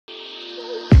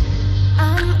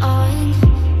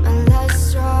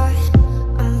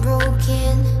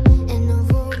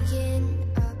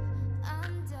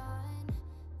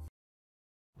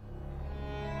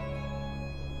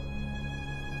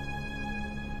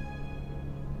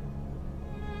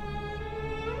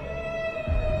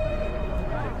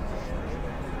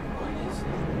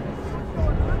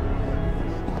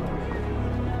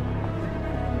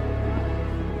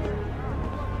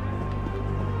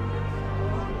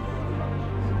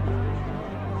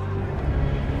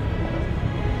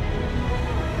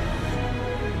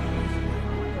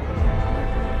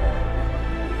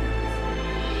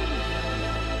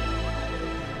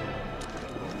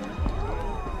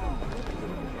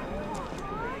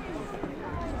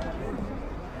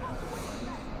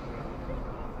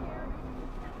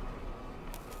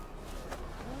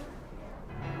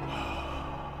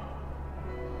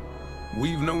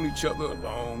We've known each other a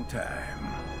long time.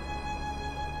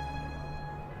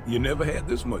 You never had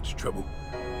this much trouble.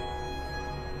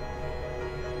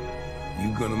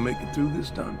 You gonna make it through this,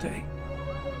 Dante?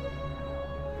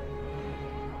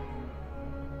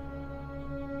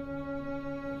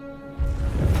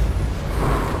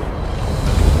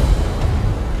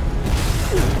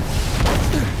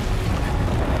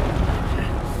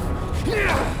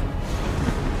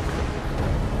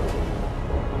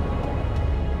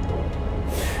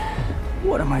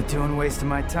 What am I doing wasting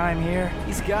my time here?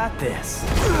 He's got this.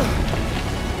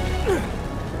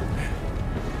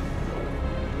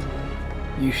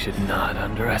 You should not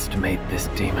underestimate this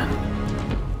demon.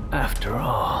 After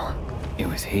all, it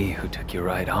was he who took your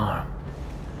right arm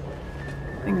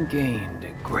and gained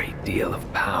a great deal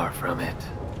of power from it.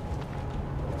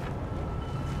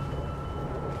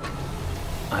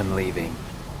 I'm leaving.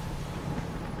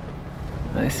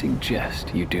 I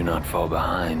suggest you do not fall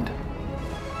behind.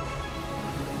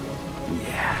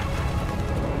 Yeah.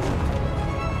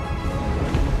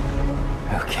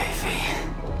 Okay,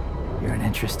 V. You're an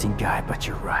interesting guy, but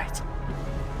you're right.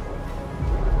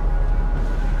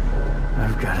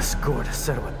 I've got a score to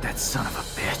settle with that son of a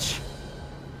bitch.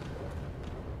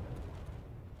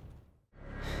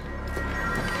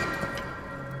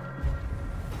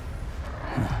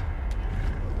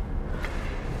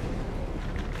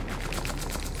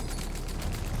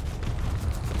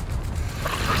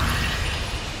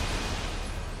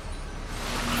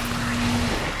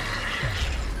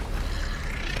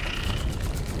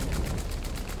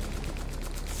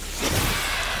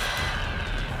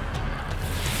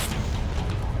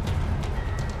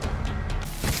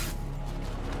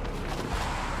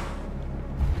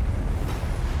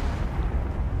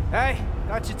 Hey,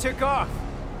 thought you took off.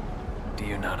 Do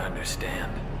you not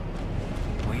understand?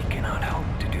 We cannot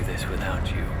hope to do this without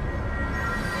you.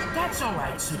 That's all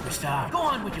right, superstar. Go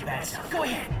on with your bad stuff. Go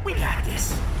ahead. We got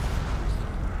this.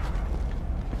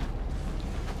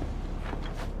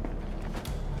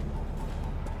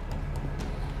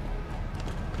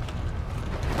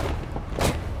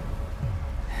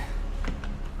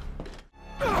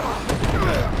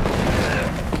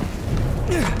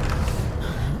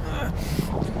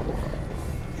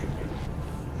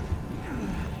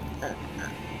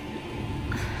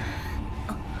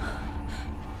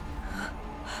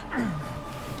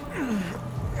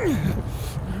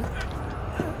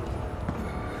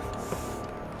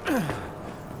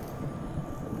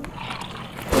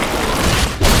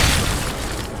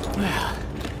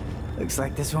 Looks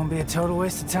like this won't be a total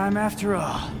waste of time after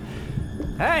all.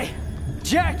 Hey,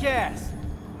 jackass!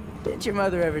 Didn't your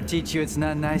mother ever teach you it's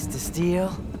not nice to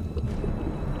steal?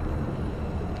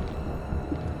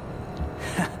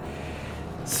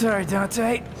 Sorry,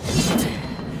 Dante.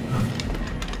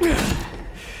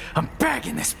 I'm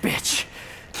bagging this bitch!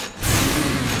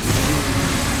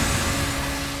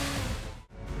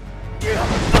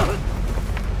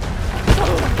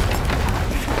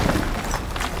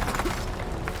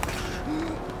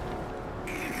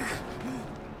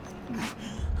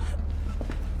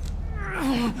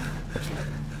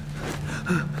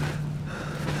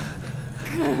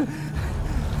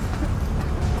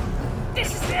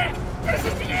 This is it! This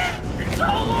is the end! It's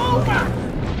all over!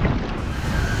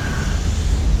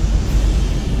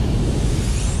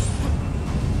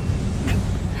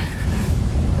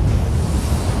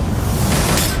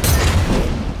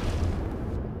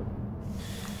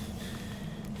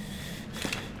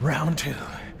 Round two.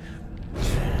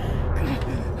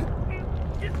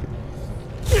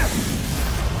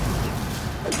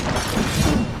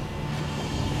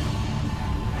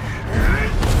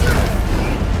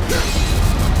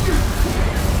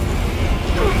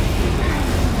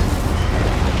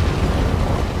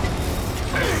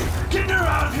 Get Nero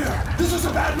out of here! This is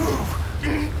a bad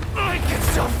move! I can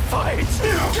still fight!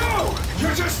 Go!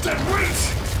 You're just dead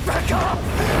weight! Back up!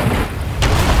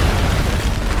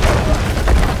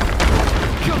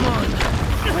 Come on!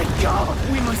 Let go!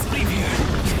 We must leave here.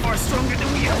 He's far stronger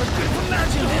than we ever could have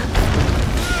imagined.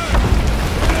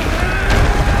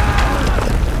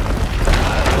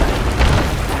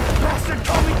 Bastard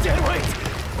called me deadweight,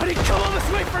 but he came all this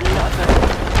way for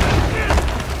nothing!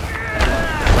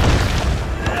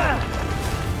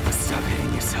 Stop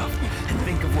hitting yourself and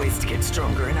think of ways to get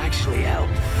stronger and actually help.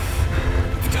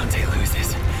 If Dante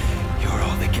loses, you're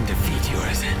all that can defeat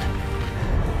Urizen.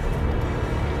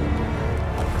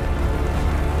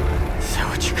 Is that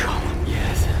what you call him?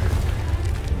 Yes.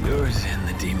 Urizen,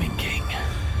 the Demon King.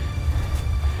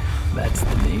 That's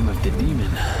the name of the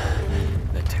demon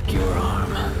that took your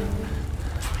arm.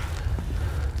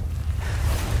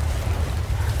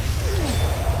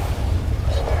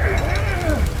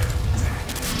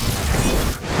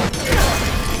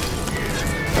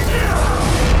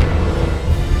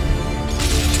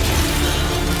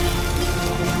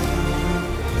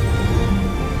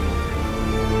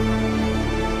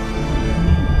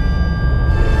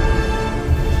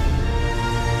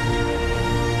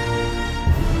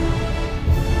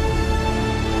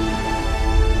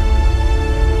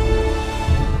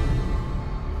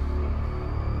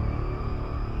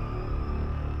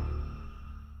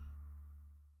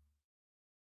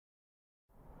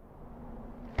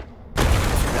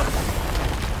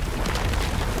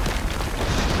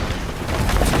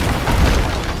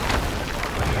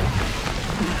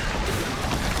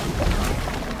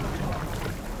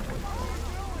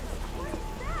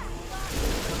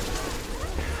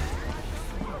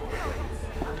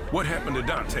 What happened to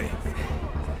Dante?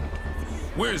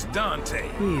 Where's Dante?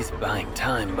 He's buying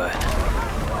time, but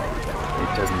it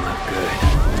doesn't look good.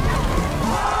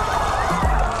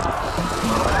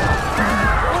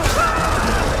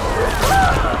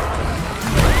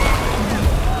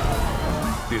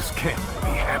 This can't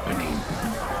be happening.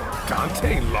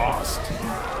 Dante lost.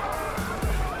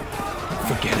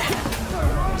 Forget it.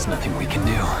 There's nothing we can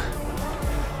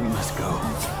do. We must go.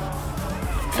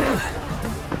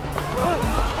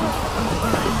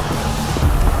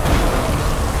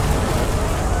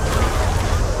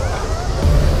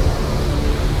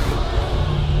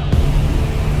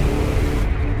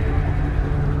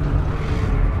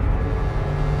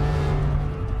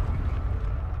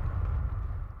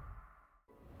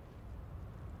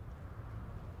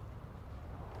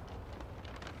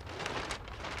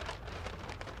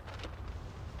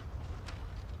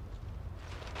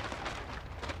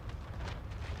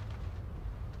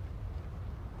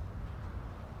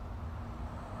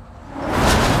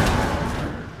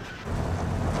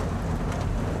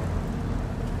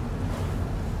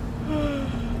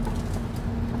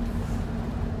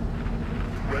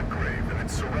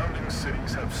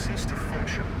 cities have ceased to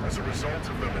function as a result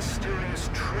of the mysterious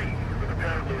tree that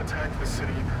apparently attacked the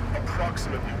city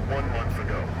approximately 1 month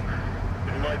ago.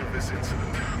 In light of this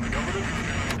incident, the government...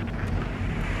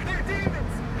 They're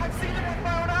demons! I've seen them with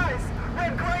my own eyes!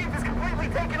 Red Grave is completely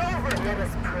taken over! Let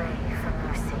us pray for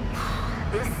mercy.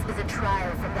 This is a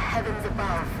trial from the heavens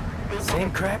above. Same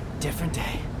crap, different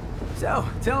day. So,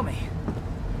 tell me.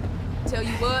 Tell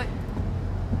you what?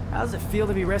 How's it feel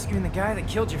to be rescuing the guy that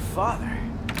killed your father?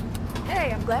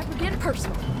 Hey, I'm glad we're getting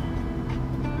personal.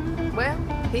 Well,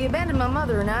 he abandoned my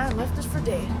mother and I and left us for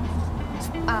dead.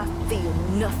 So I feel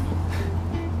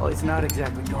nothing. Well, he's not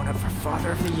exactly going up for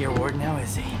Father of the Year award now,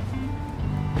 is he?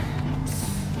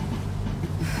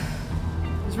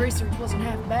 His research wasn't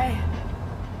half bad.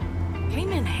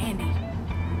 Came in handy.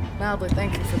 Mildly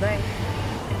thankful for that.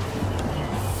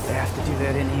 They have to do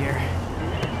that in here.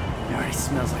 It already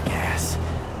smells like ass.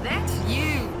 That's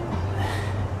you.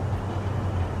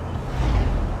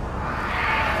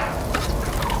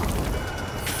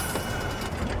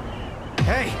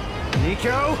 Hey,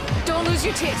 Nico! Don't lose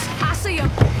your tits. I see him.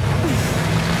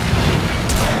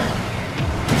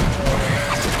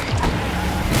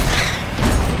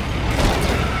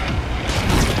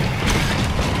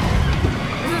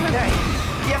 Hey,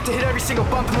 you have to hit every single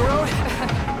bump in the road?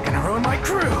 Gonna ruin my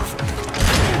groove.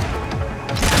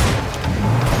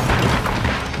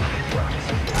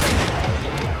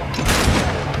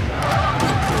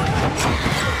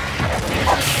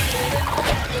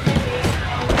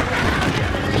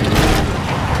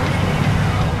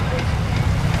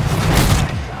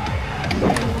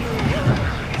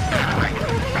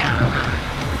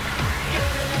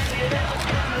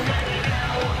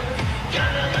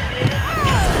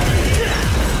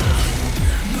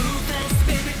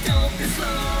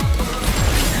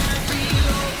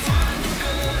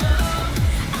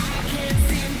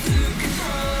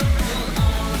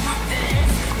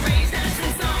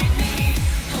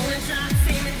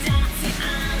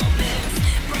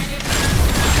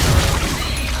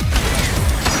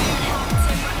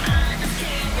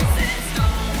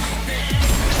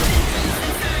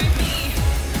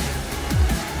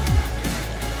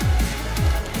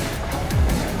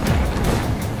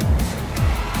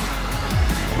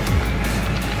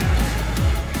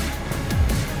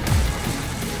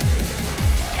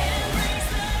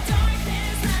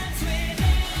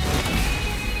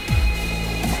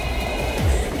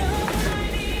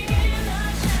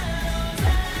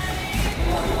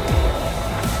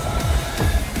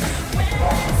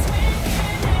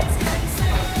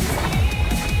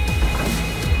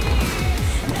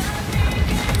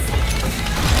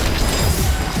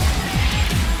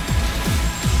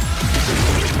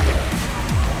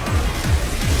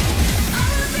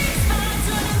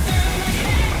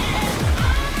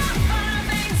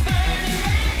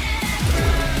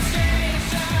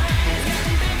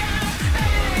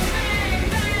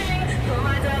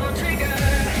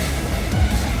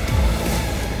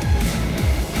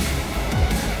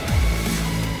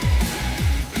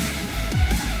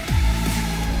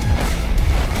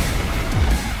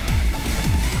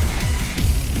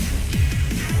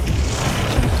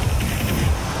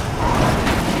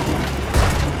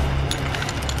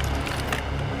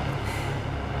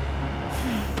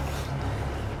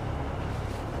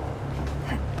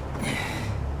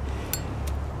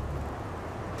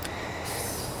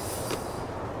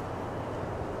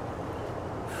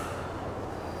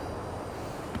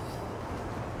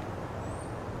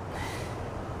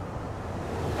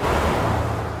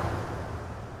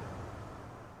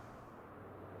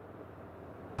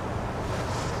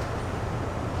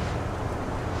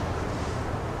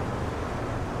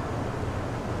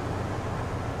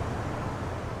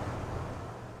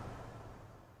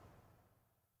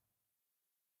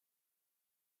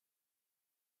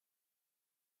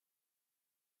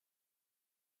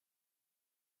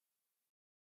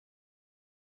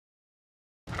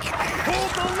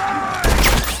 Hold the line!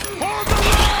 Hold the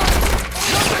line!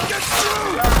 Nothing gets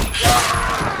through!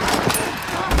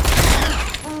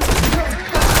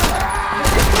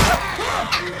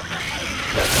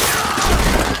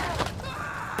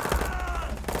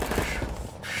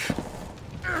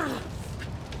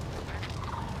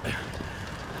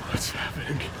 What's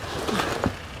happening?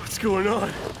 What's going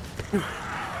on?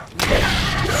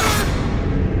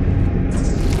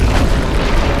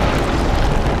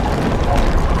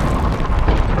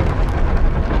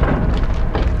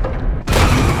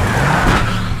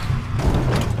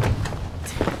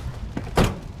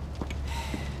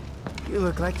 You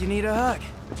look like you need a hug,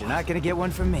 but you're not gonna get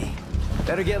one from me.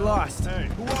 Better get lost. Hey,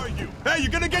 who are you? Hey,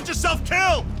 you're gonna get yourself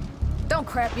killed! Don't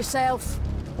crap yourself.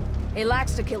 He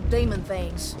likes to kill demon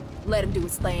things. Let him do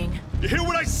his thing. You hear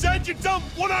what I said, you dumb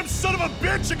one-armed son of a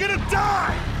bitch? You're gonna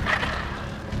die!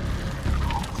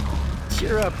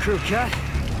 Cheer up, crew cut.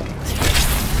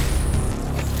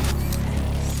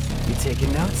 You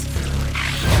taking notes?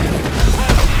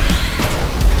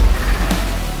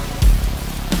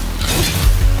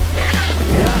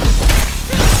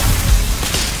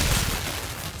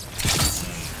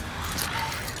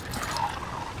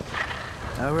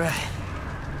 All right.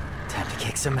 Time to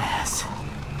kick some ass.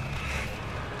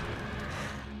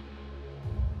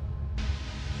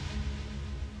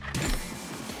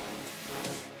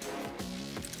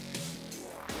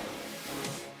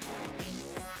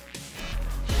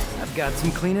 I've got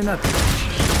some cleaning up to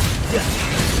do.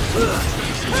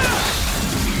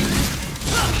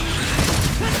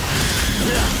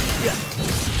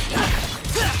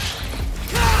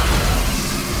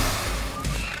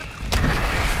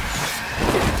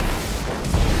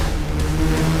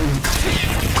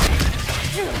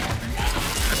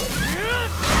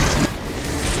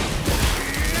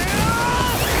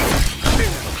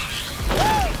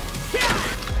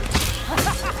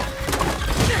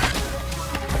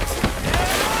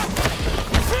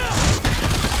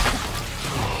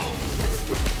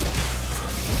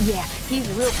 Yeah, he's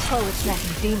a real pro at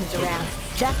smacking demons around.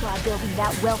 That's why I built him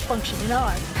that well-functioning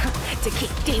arm. To kick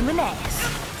demon ass.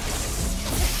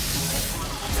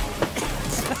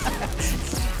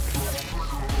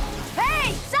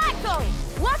 Hey, Psycho!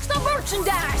 Watch the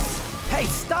merchandise! Hey,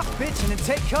 stop bitching and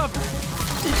take cover.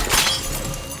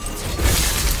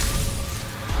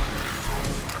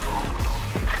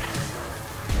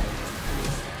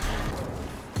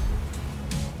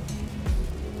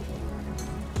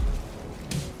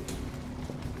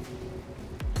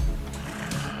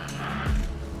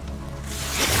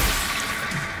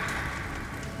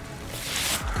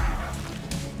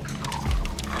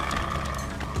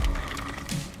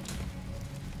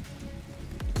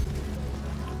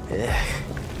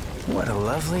 What a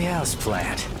lovely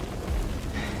houseplant.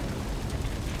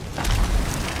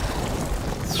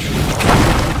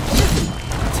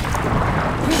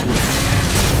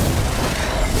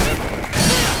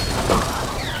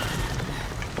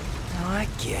 Oh, I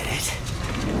get it.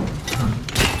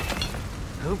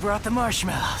 Who brought the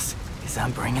marshmallows? 'Cause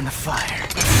I'm bringing the fire.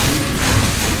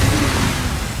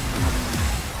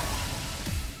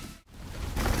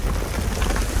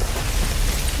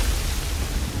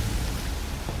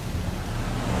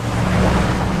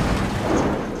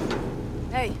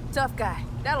 Tough guy.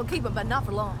 That'll keep him, but not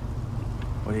for long.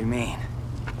 What do you mean?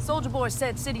 Soldier Boy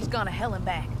said city's gone to hell and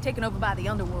back, taken over by the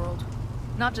underworld.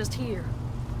 Not just here,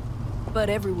 but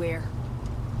everywhere.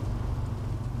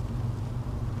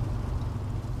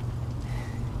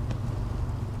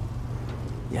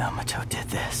 Yamato did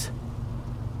this.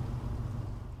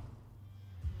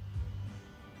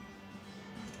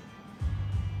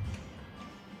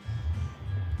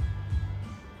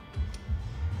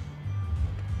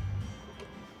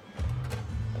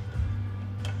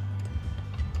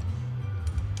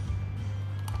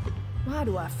 Why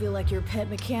do I feel like your pet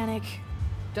mechanic?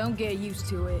 Don't get used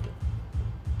to it.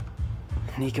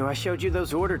 Nico, I showed you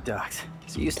those order docs,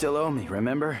 so you still owe me,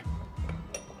 remember?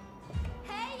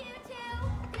 Hey, you two!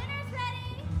 Dinner's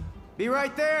ready! Be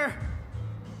right there!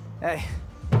 Hey,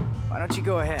 why don't you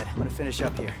go ahead? I'm gonna finish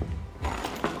up here.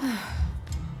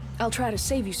 I'll try to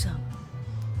save you some.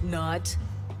 Not.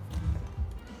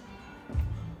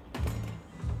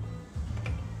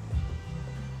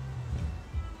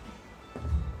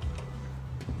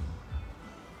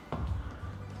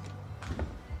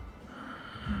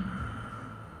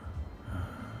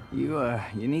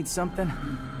 You need something?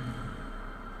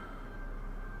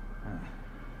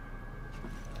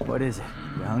 What is it?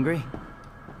 You hungry?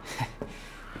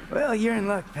 Well, you're in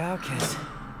luck, pal, 'cause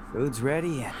food's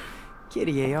ready and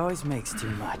Kitty A always makes too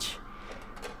much.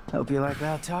 Hope you like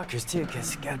loud talkers, too,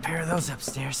 'cause got a pair of those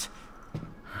upstairs.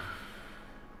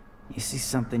 You see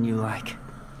something you like?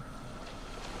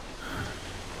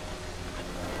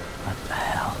 What the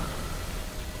hell?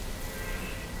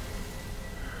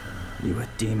 You a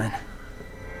demon?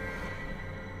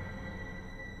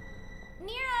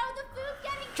 Nero, the food's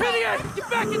getting Idiot! Get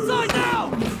back inside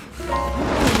now!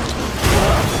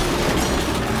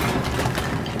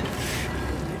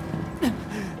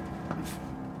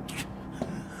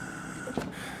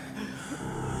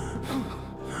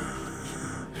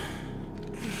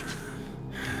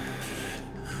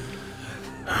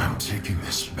 I'm taking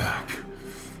this back.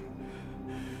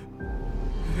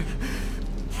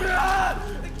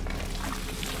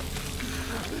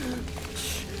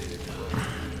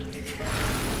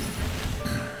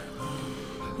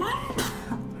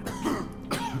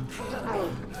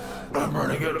 I'm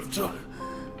running out of time.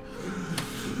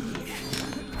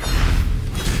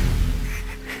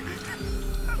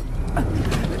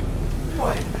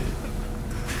 Wait!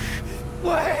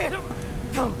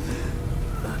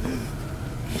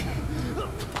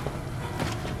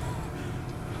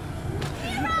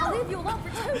 I'll leave you alone for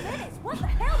 2 minutes. What the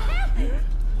hell happened?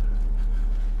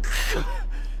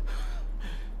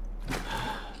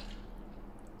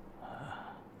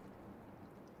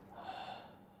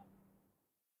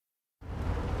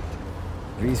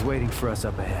 He's waiting for us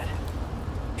up ahead.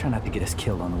 Try not to get us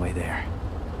killed on the way there.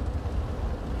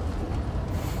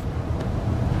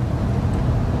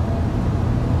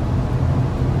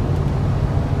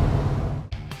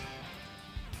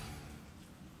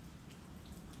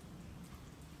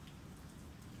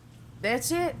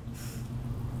 That's it.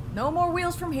 No more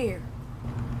wheels from here.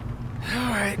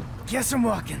 Alright, guess I'm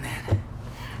walking then.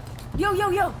 Yo, yo,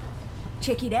 yo!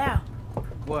 Check it out.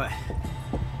 What?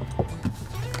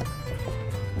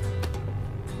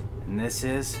 And this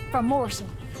is? From Morrison.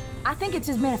 I think it's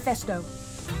his manifesto.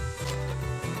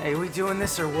 Hey, we doing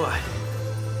this or what?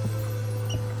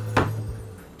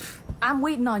 I'm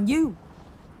waiting on you.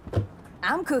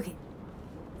 I'm cooking.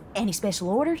 Any special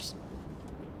orders?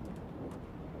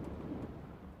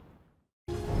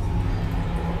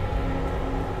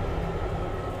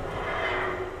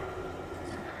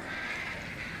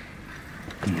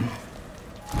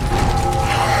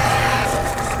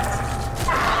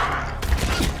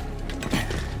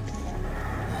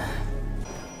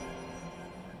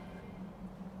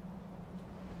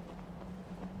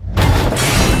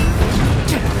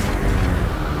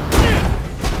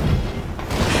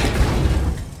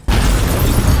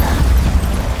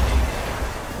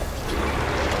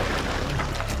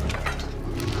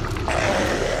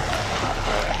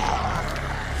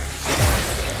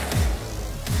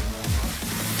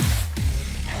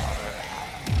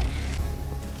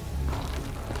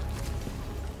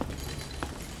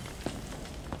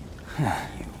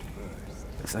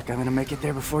 Looks like I'm gonna make it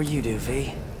there before you do,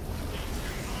 V.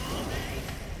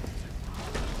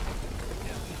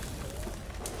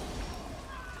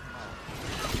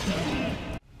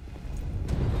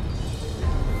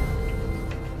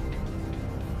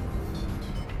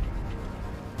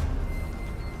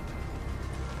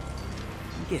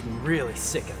 I'm getting really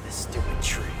sick of this stupid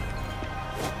tree.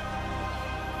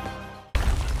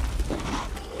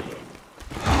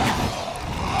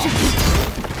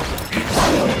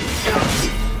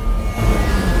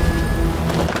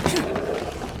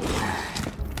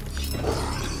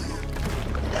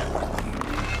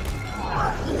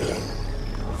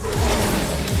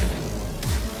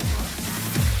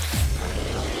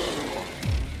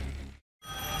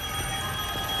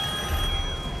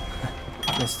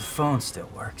 Guess the phone still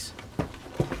works.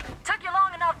 Took you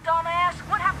long enough, dumbass.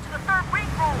 What happened to the third ring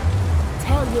rule?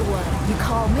 Tell you what, you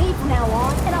call me from now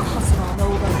on, and I'll hustle on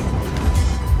over.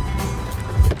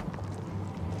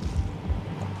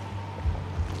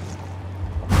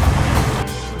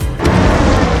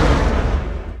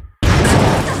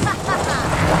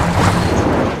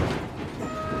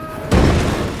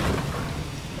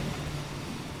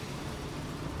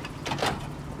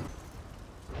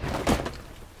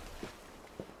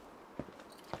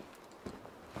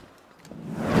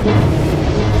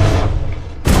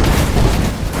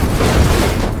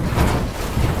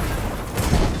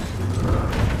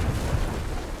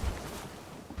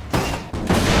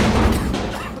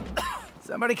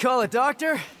 Somebody call a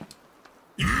doctor?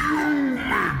 You win!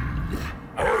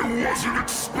 I wasn't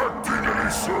expecting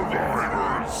any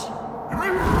survivors!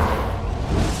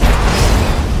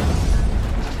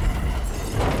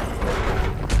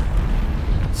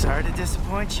 Sorry to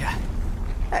disappoint you.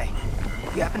 Hey,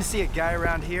 you happen to see a guy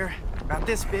around here? About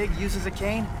this big, uses a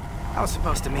cane? I was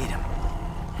supposed to meet him.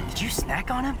 Did you snack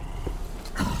on him?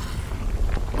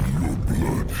 Your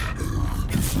blood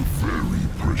is a very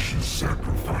precious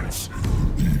sacrifice.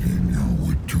 Eating you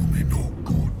would do me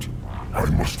I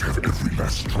must have every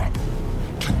last drop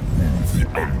to rule the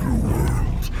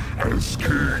underworld as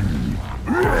king.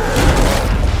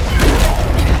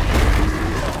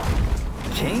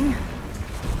 King?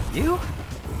 You?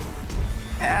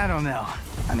 I don't know.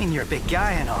 I mean, you're a big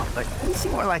guy and all, but you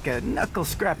seem more like a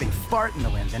knuckle-scrapping fart in the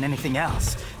wind than anything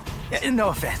else. No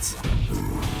offense.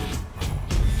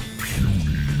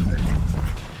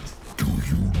 Do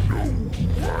you know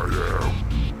who I am?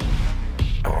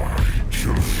 I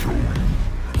shall show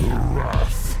you the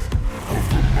wrath of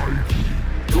the mighty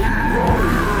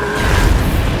Goliath.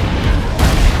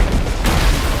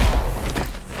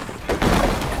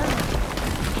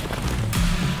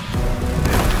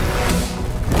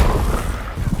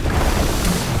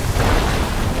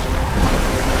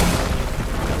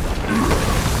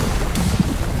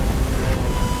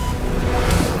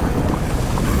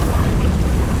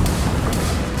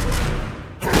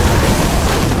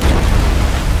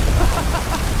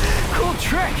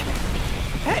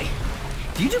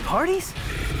 Parties?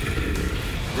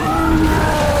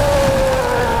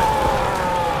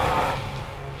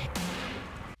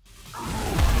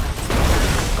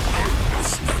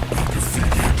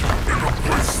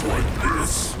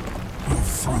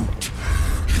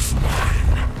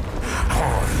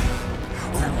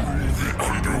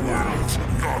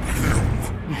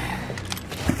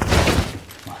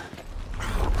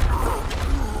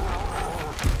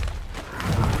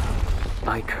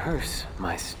 I curse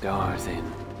my stars in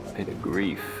bit of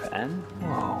grief and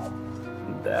woe.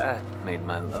 That made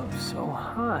my love so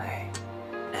high,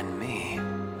 and me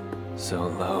so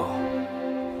low.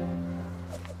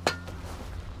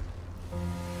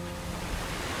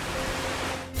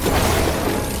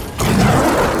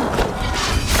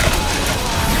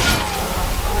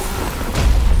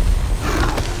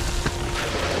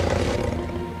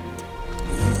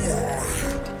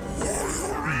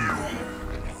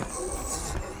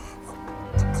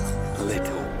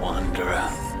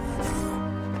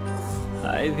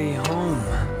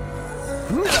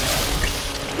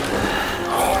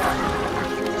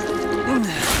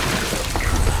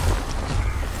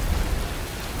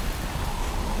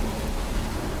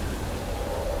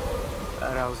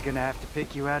 Gonna have to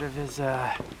pick you out of his,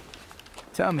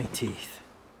 tummy teeth.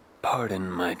 Pardon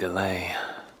my delay.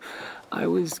 I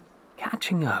was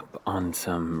catching up on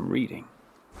some reading.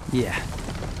 Yeah,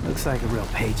 looks like a real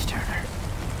page-turner.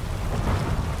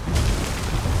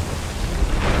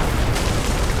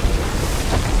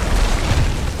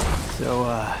 So,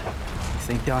 you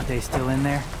think Dante's still in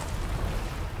there?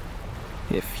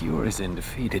 If Urizen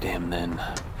defeated him, then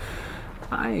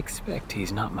I expect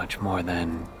he's not much more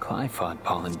than Glyphod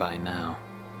pollen by now.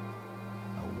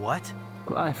 A what?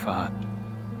 Glyphod.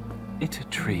 It's a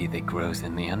tree that grows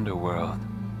in the underworld.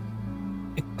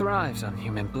 It thrives on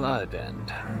human blood,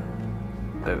 and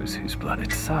those whose blood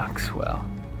it sucks, well,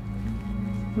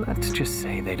 let's just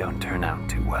say they don't turn out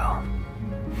too well.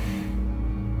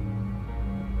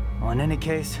 Well, in any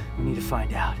case, we need to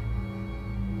find out.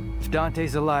 If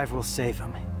Dante's alive, we'll save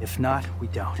him. If not, we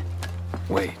don't.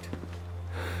 Wait.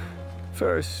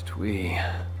 First, we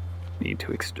need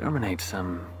to exterminate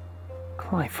some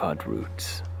Glyphod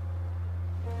roots.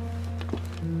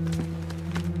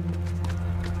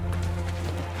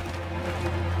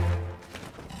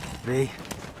 V,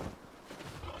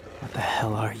 what the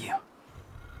hell are you?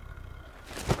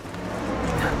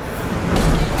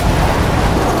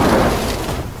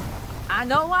 I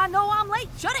know, I'm late.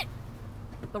 Shut it!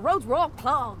 The roads were all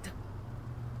clogged.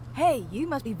 Hey, you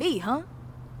must be V, huh?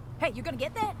 Hey, you gonna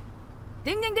get that?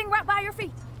 Ding, ding, ding, right by your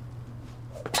feet.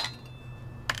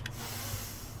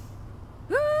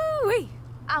 Ooh-wee!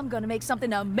 I'm gonna make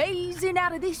something amazing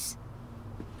out of this.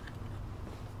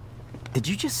 Did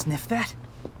you just sniff that?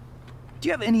 Do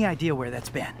you have any idea where that's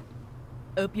been?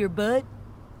 Up your butt?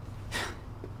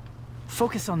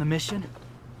 Focus on the mission.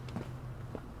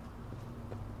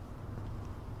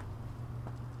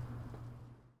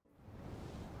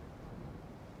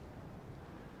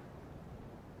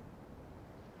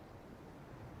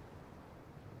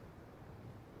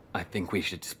 I think we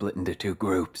should split into 2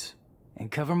 groups. And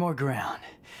cover more ground.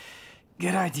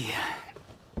 Good idea.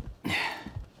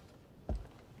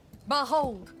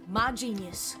 Behold, my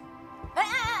genius.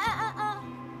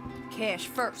 Cash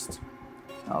first.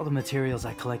 All the materials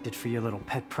I collected for your little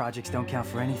pet projects don't count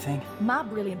for anything? My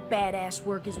brilliant badass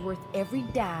work is worth every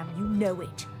dime, you know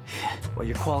it. Well,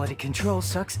 your quality control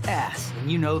sucks ass,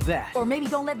 and you know that. Or maybe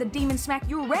don't let the demon smack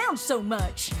you around so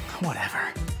much.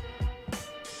 Whatever.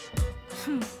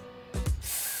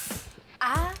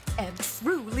 I am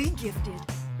truly gifted.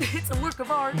 It's a work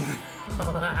of art.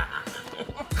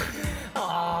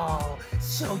 Oh,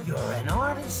 so you're an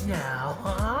artist now,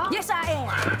 huh? Yes, I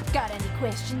am. Got any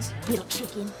questions, little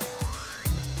chicken?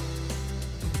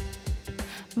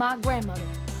 My grandmother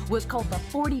was called the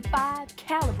 45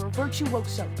 caliber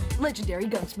virtuoso, legendary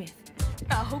gunsmith.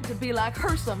 I hope to be like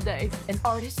her someday, an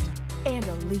artist and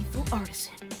a lethal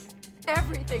artisan.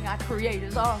 Everything I create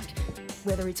is art,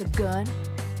 whether it's a gun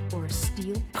or a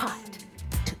steel pot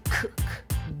to cook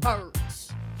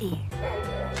birds in.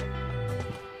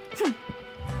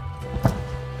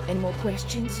 Any more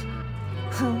questions?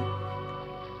 Huh?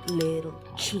 Little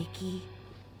chickie.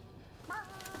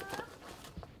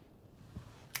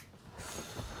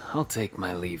 I'll take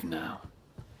my leave now.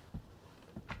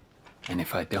 And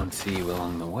if I don't see you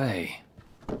along the way,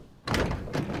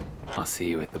 I'll see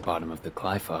you at the bottom of the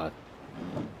Glyphod.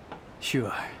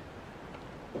 Sure.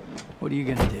 What are you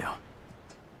gonna do?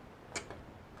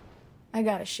 I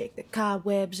gotta shake the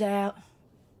cobwebs out.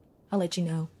 I'll let you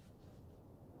know.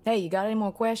 Hey, you got any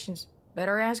more questions?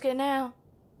 Better ask it now.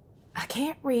 I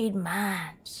can't read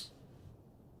minds.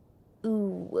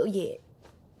 Ooh, well, yeah.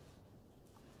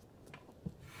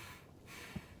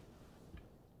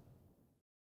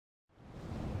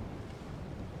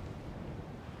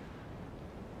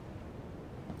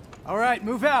 All right,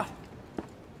 move out.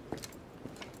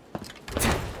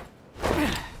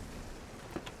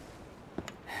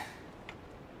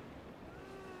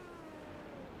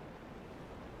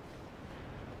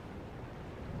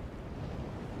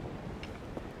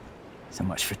 So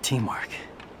much for teamwork.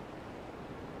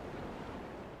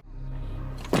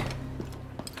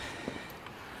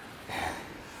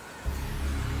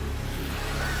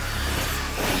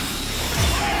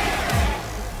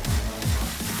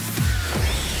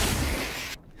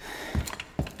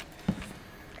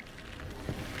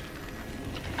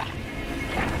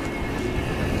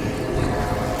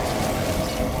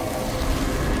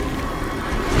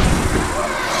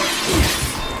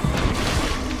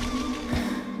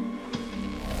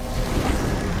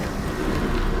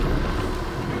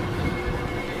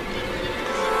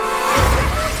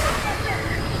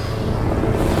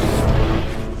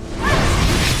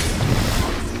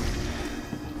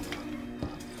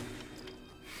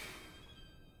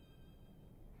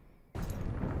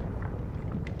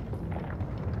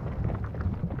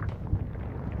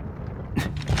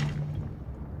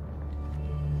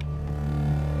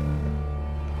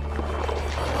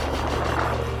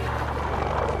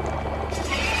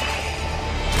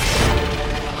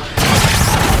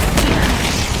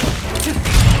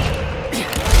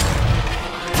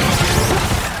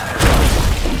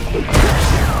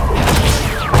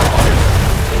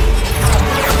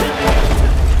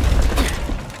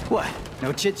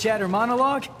 No chit-chat or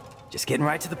monologue? Just getting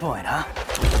right to the point, huh?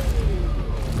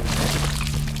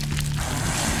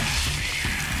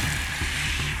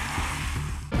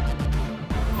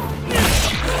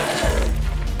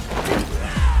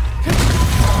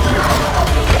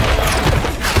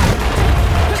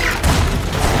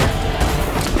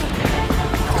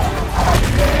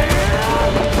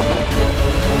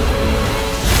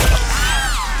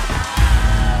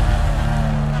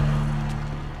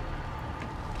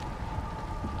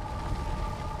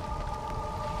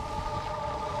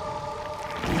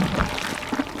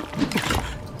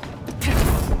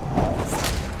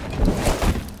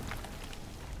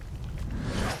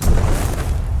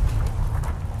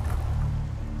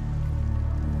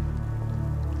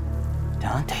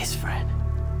 Dante's friend.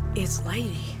 It's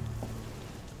Lady.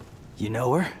 You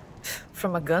know her?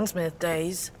 From my gunsmith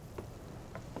days.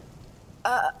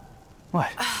 What?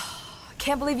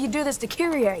 Can't believe you do this to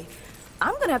Kyrie.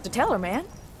 I'm gonna have to tell her, man.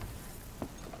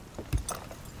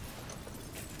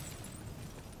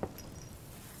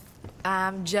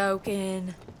 I'm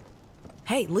joking.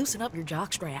 Hey, loosen up your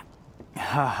jockstrap.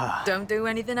 Haha. Don't do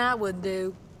anything I wouldn't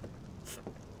do.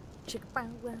 Chicka bow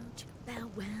wow, chicka bow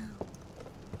wow.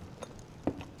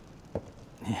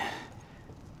 Yeah.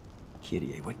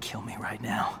 Kyrie would kill me right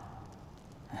now.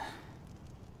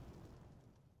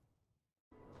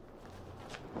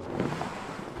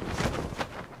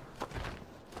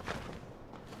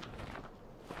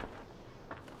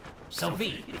 So,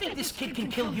 V, you think this kid can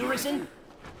kill Urizen?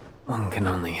 One can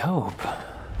only hope.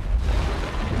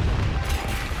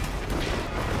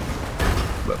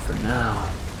 But for now,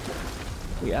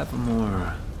 we have a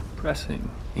more pressing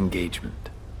engagement.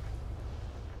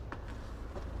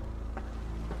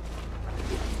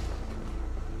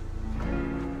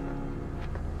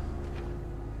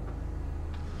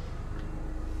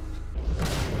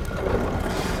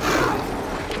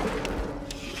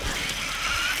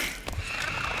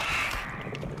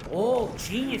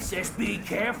 genius says be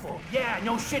careful. Yeah,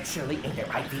 no shit, Shirley. Ain't it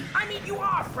right, V? I mean, you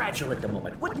are fragile at the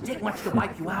moment. Wouldn't take much to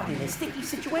wipe you out in a sticky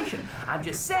situation. I'm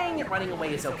just saying that running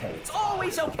away is okay. It's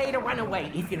always okay to run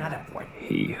away if you're not up for it.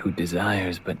 He who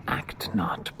desires but act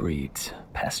not breeds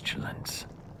pestilence.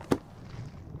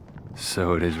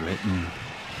 So it is written.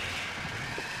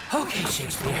 Okay,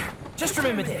 Shakespeare. Just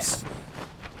remember this.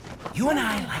 You and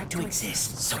I like to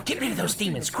exist, so get rid of those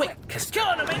demons quick, cause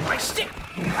killing them ain't my stick.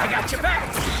 I got your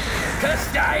back.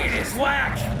 Cause dying is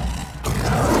whack.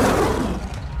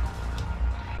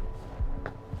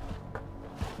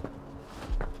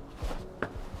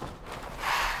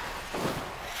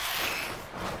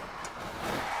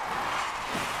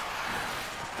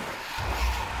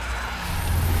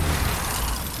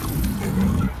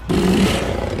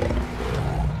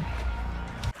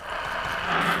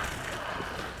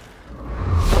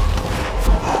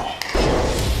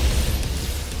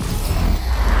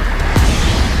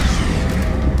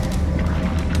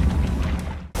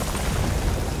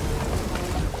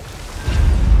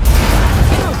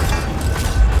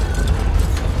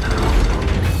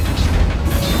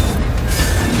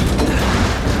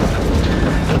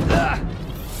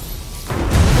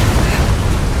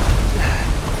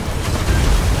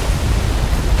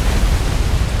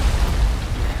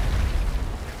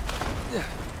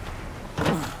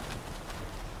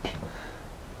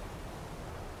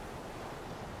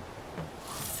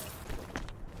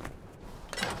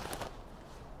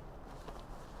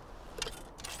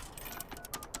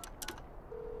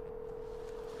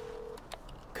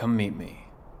 Come meet me.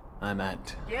 I'm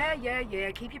at... Yeah.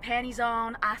 Keep your panties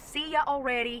on. I see ya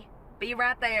already. Be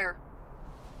right there.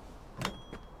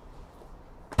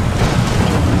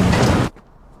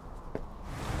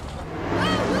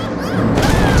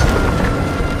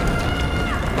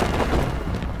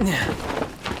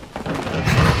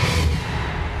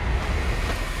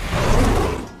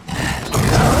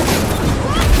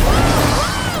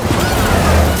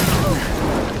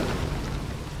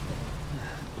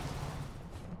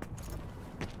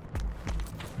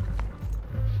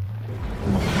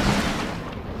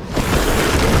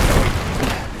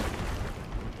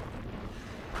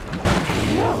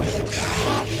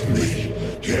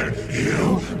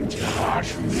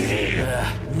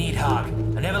 Neat hog.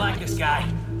 I never liked this guy.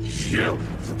 You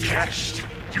test.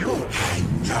 I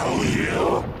know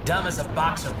you. Dumb as a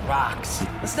box of rocks.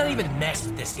 Let's not even mess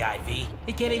with this guy, V.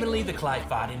 He can't even leave the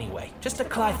Clyphod anyway. Just a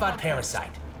Clyphod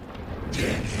parasite.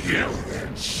 Did you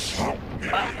insult me?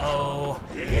 Uh-oh.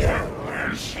 You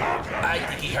insulted me. I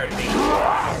think he hurt me.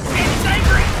 And he's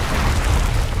angry!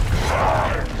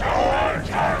 I'm going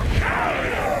to kill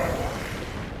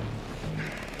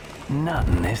you. Not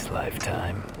in this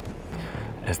lifetime.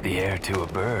 As the air to a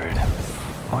bird,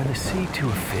 or the sea to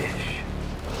a fish,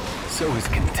 so is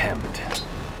contempt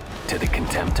to the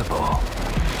contemptible.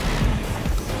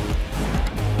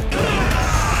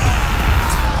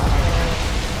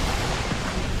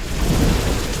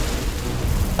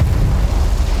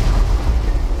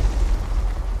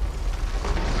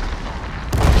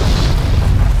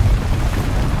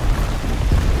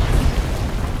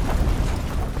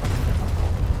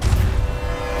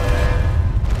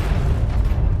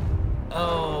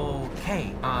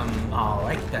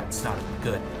 Alright, that's not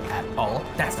good at all.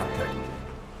 That's not good.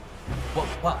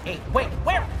 Well, hey, wait,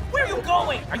 where are you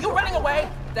going? Are you running away?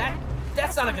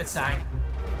 That's not a good sign.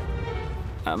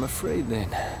 I'm afraid then,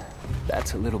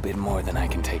 that's a little bit more than I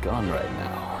can take on right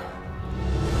now.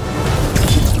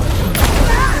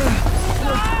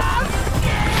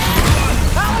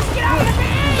 Alice, get out of me!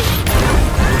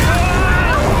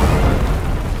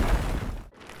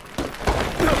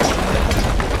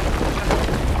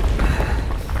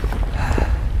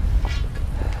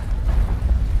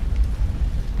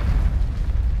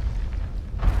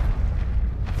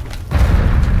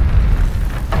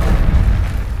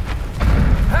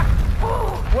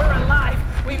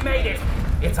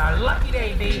 It's our lucky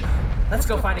day, V. Let's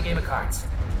go find a game of cards.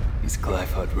 These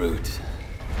Glyphod roots,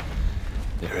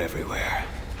 they're everywhere.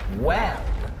 Well,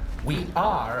 we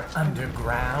are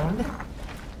underground.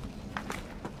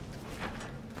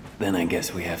 Then I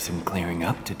guess we have some clearing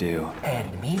up to do.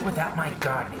 And me without my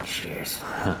gardening shears.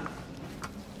 Huh.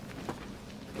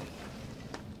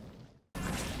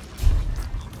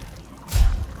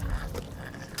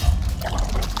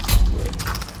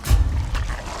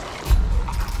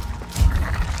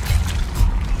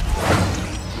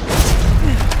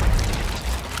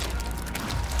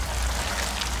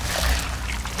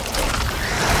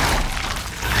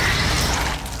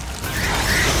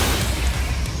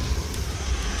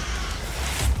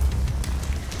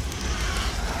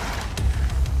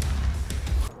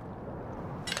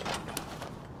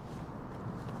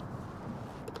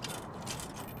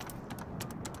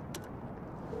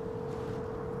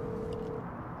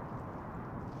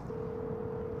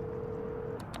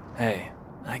 Hey,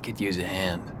 I could use a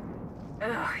hand.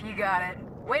 Ugh, you got it.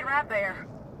 Wait right there.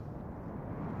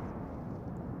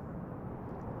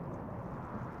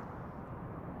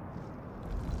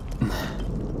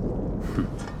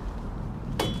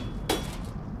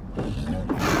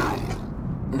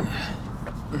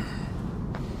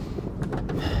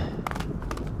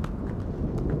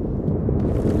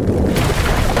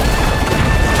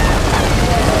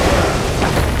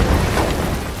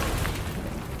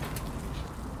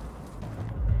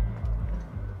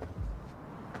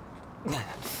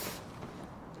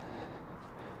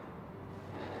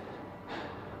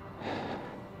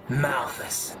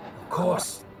 Malthus. Of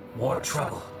course, more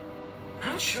trouble.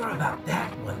 Not sure about that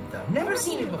one, though. Never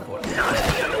seen it before. Not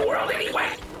in the underworld,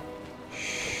 anyway!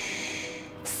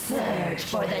 Search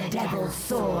for the Devil's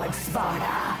Sword,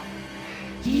 Sparta.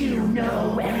 You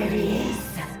know where it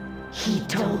is. He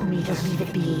told me to leave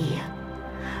it be.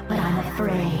 But I'm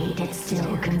afraid it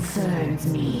still concerns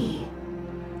me.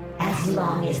 As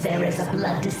long as there is a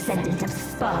blood descendant of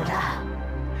Sparta,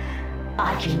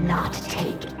 I cannot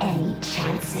take any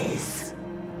chances.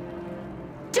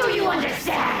 Do you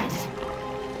understand?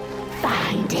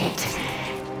 Find it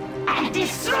and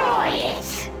destroy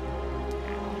it.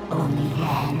 Only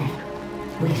then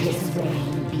will his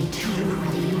reign be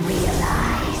truly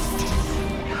realized.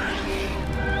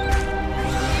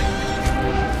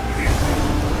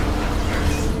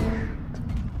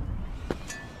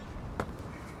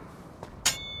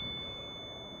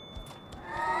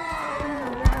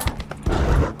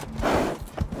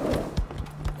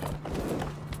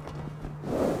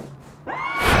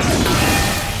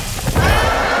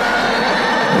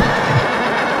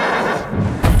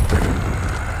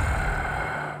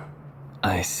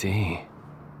 I see.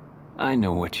 I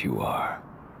know what you are.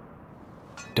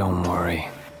 Don't worry.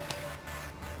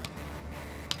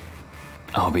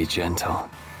 I'll be gentle.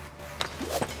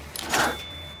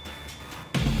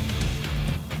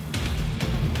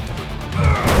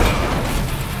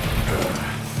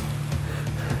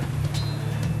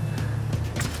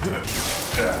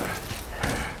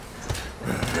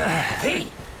 Hey!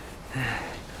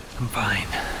 I'm fine.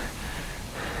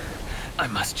 I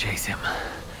must chase him.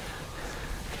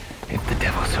 If the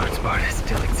Devil's Sword Sparta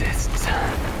still exists,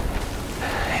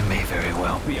 it may very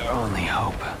well be our only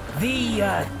hope.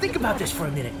 Think about this for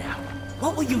a minute now.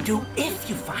 What will you do if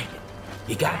you find it?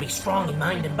 You gotta be strong in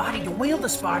mind and body to wield the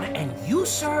Sparta, and you,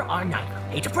 sir, are not.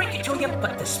 Hate to break it to you,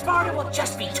 but the Sparta will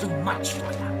just be too much for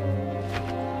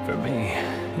you. For me,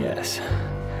 yes.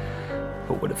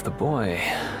 But what if the boy,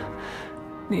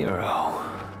 Nero?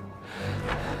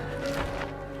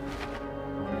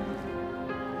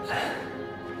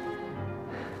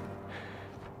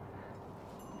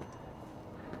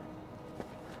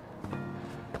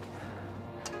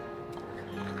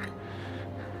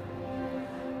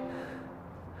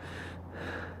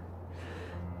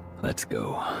 Let's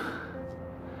go.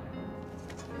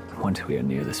 Once we are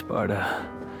near the Sparta,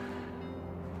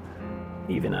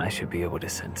 even I should be able to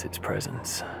sense its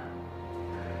presence.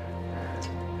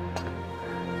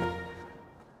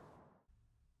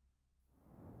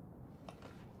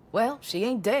 Well, she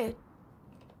ain't dead.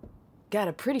 Got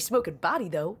a pretty smoking body,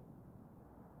 though.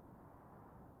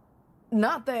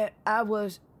 Not that I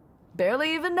was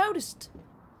barely even noticed.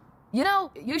 You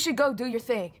know, you should go do your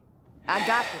thing. I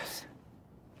got this.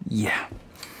 Yeah.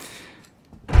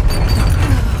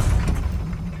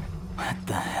 What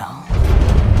the hell?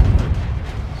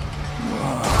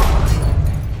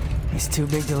 Whoa. He's too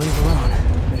big to leave alone.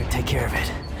 Better take care of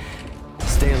it.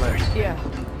 Stay alert. Yeah.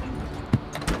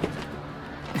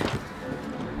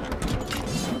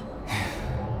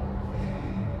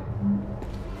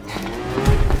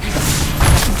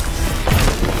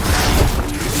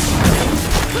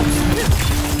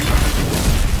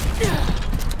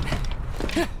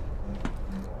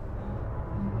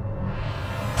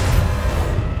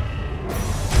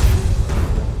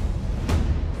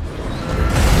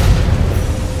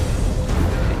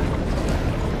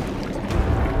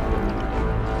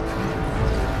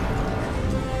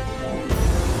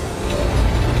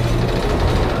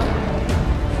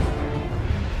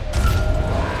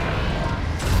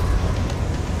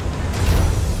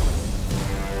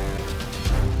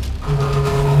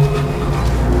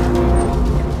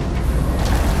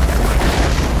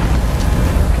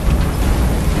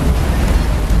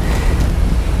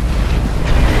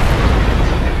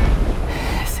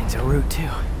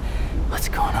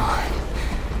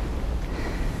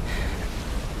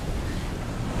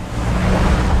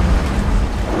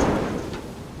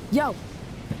 Yo,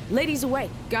 lady's away.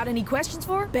 Got any questions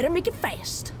for her? Better make it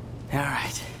fast. All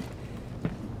right.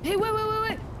 Hey,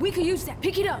 wait. We could use that.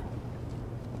 Pick it up.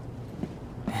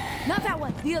 Not that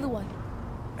one, the other one.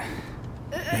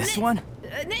 This one?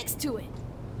 Next to it.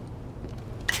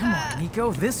 Come on,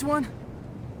 Nico, this one?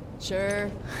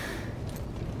 Sure.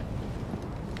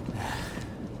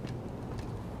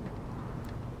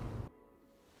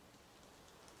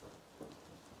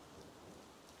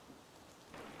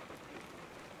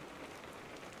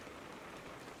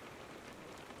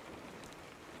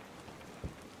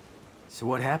 So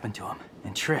what happened to him?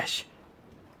 And Trish?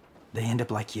 They end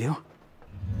up like you?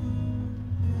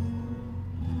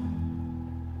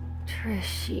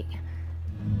 Trish,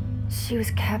 she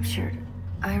was captured.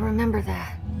 I remember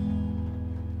that.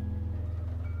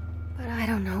 But I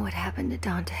don't know what happened to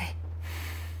Dante.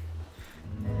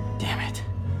 Damn it.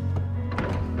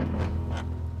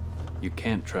 You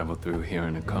can't travel through here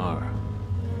in a car.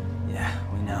 Yeah,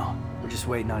 we know. We're just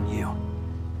waiting on you.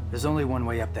 There's only one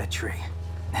way up that tree.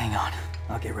 Hang on,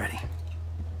 I'll get ready.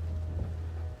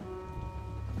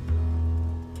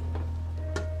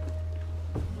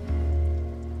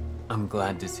 I'm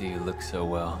glad to see you look so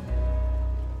well.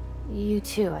 You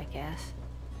too, I guess.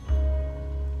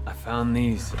 I found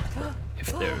these.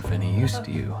 If they're of any use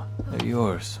to you, they're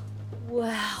yours.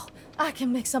 Wow, I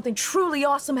can make something truly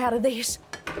awesome out of this.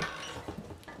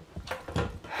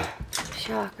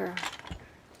 Shocker.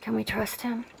 Can we trust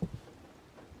him?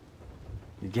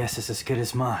 Your guess is as good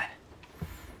as mine.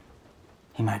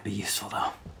 He might be useful,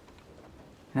 though.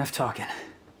 Enough talking.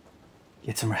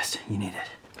 Get some rest. You need it.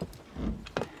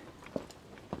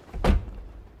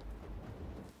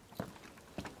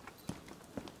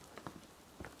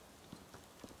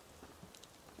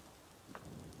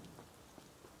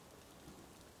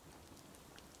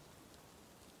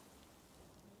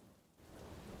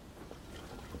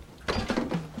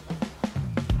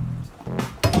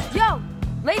 Yo,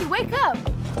 lady, wake up!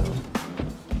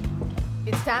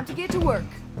 It's time to get to work.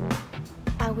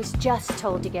 I was just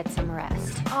told to get some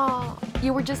rest. Oh,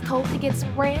 you were just told to get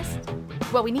some rest?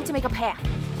 Well, we need to make a path.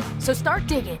 So start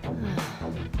digging.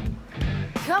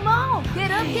 Come on,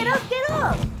 get up, get up, get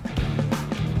up!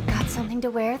 Got something to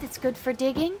wear that's good for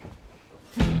digging?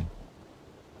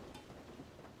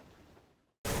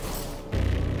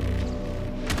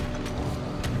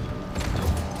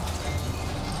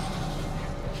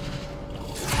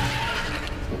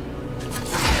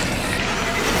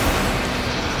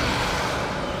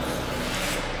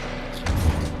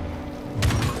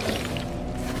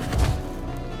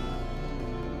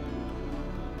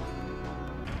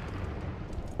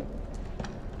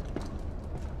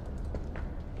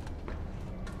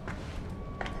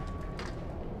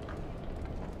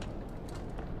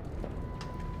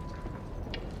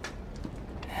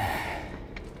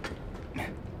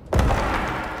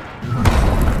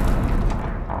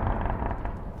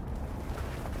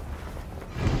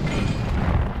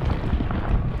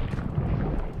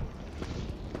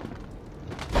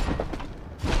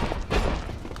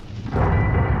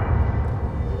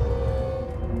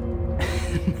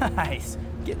 Nice.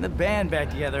 Getting the band back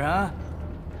together, huh?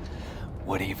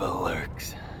 What evil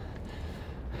lurks?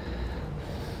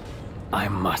 I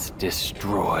must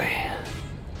destroy.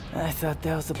 I thought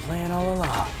that was the plan all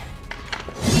along.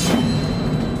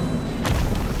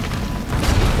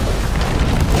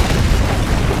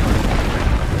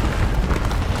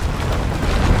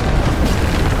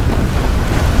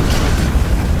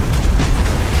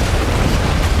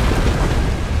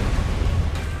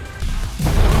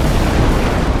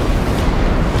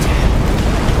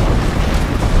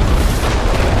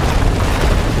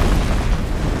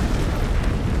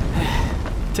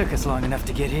 Took us long enough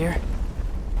to get here.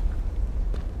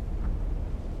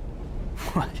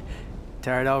 What?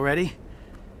 Tired already?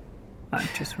 I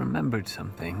just remembered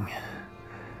something.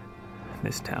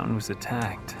 This town was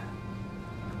attacked.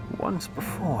 Once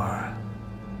before.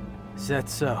 Is that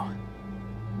so?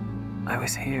 I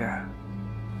was here.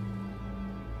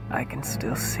 I can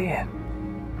still see it.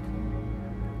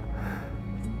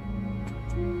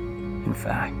 In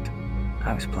fact,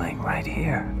 I was playing right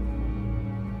here.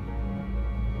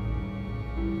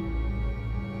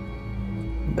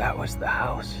 That was the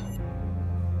house.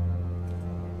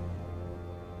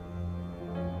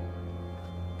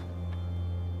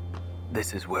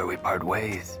 This is where we part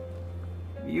ways.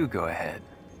 You go ahead.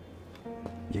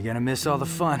 You're gonna miss all the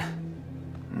fun.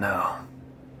 No.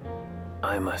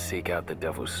 I must seek out the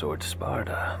Devil's Sword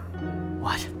Sparta.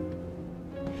 What?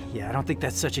 Yeah, I don't think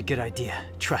that's such a good idea.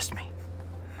 Trust me.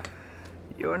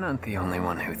 You're not the only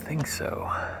one who thinks so.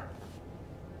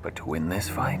 But to win this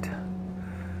fight,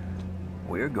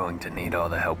 we're going to need all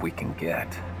the help we can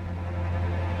get.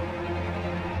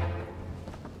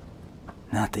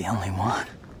 Not the only one.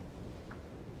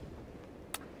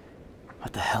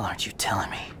 What the hell aren't you telling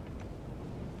me?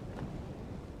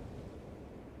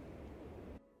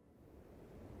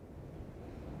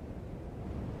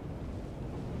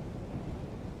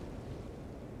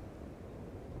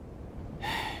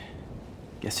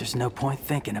 Guess there's no point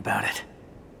thinking about it.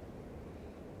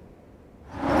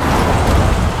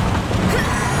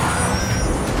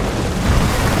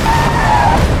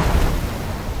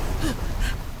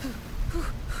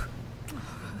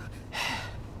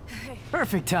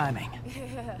 Perfect timing.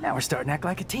 Now we're starting to act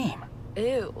like a team.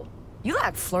 Ew. You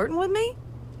like flirting with me?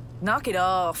 Knock it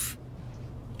off.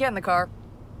 Get in the car.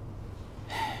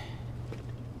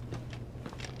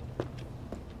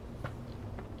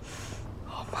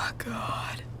 Oh my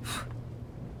God.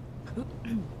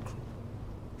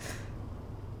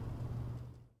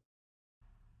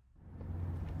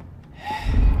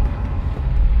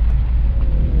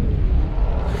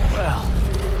 Well,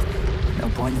 no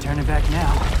point in turning back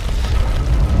now.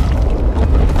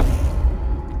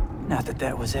 Not that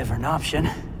that was ever an option.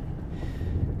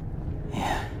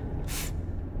 Yeah.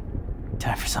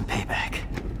 Time for some payback.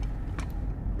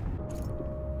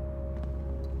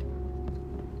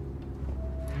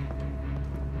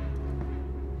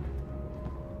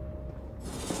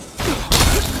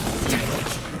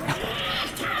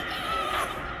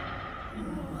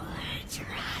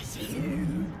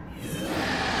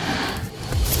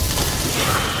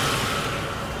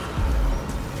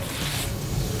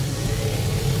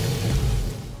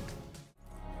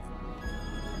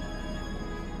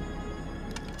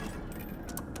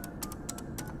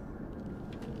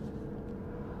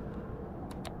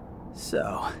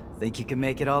 So, think you can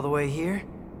make it all the way here?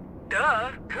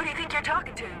 Duh. Who do you think you're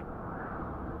talking to?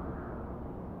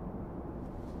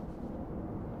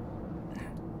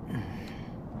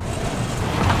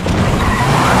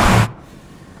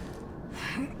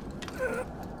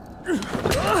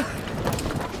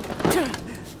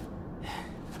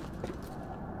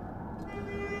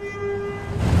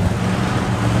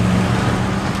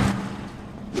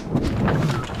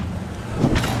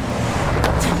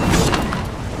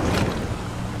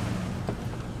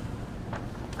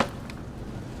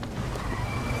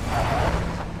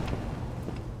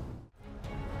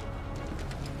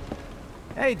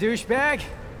 Hey, douchebag!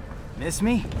 Miss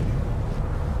me?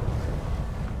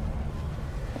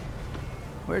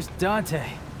 Where's Dante?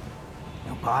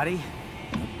 No body?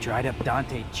 No dried up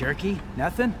Dante jerky?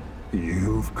 Nothing?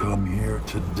 You've come here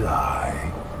to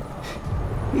die.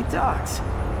 He talks.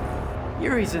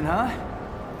 Your reason, huh?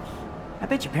 I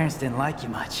bet your parents didn't like you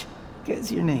much,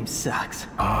 'cause your name sucks.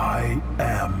 I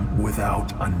am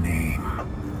without a name.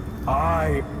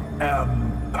 I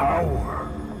am power.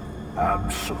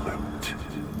 Absolute.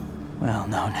 Well,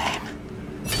 no name.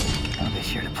 I'll be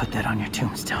sure to put that on your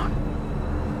tombstone.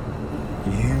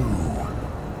 You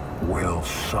will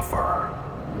suffer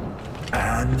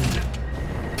and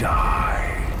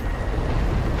die.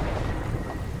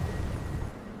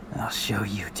 I'll show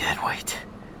you, deadweight.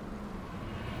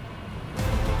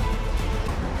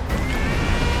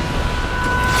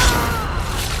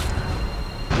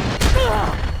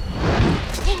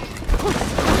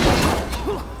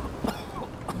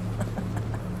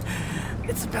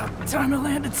 It's about time I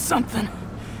landed something.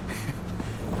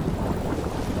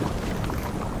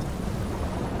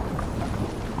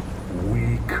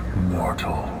 Weak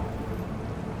mortal.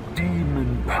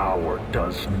 Demon power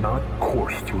does not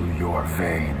course through your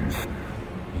veins,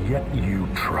 yet you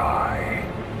try.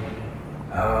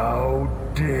 How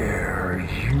dare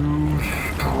you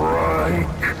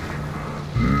strike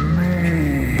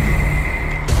me?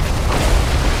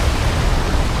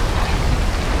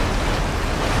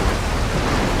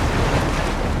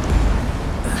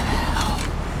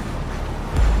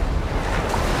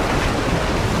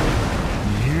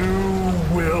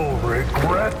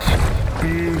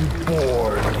 Being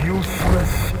born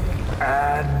useless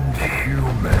and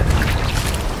human.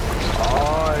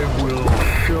 I will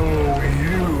show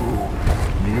you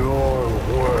your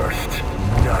worst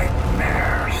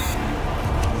nightmares.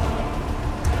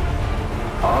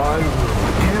 I will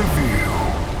give you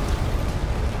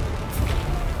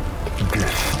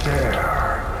despair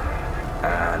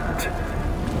and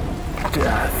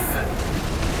death.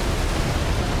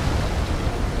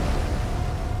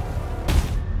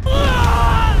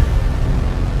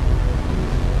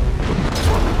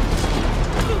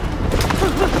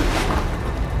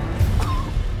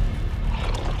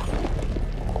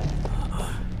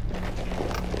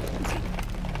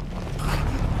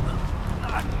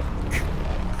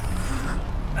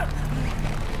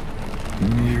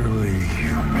 Merely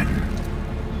human,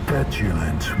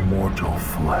 petulant mortal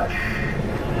flesh.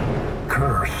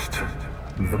 Cursed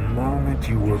the moment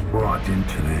you were brought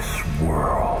into this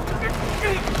world.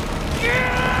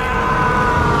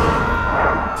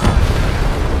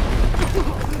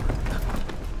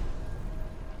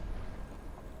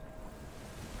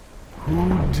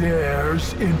 Who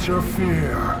dares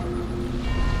interfere?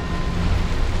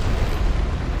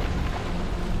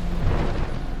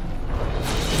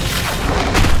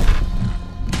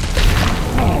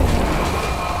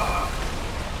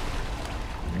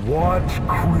 What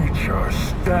creature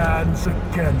stands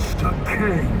against a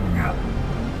king?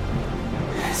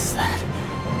 Is that a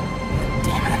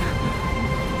demon?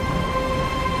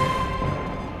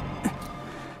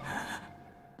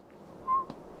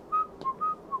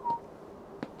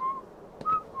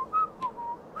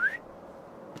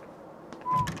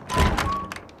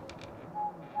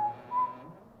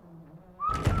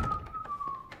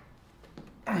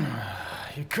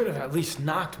 You could have at least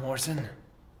knocked, Morrison.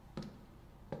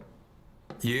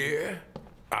 Yeah,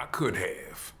 I could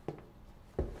have.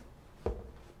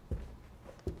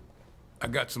 I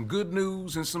got some good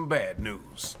news and some bad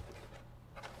news.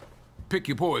 Pick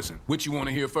your poison. Which you want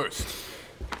to hear first?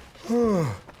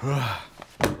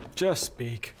 Just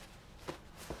speak.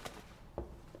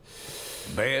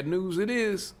 Bad news it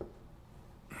is.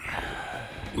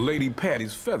 Lady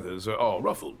Patty's feathers are all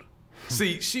ruffled.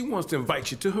 See, she wants to invite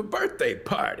you to her birthday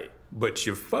party, but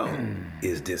your phone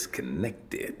is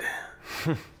disconnected.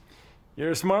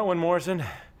 You're a smart one, Morrison.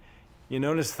 You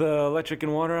noticed the electric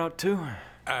and water out too?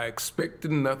 I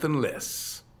expected nothing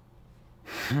less.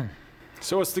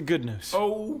 So what's the good news?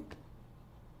 Oh,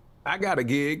 I got a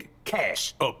gig.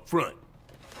 Cash up front.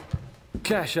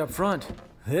 Cash up front.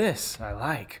 This I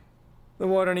like. The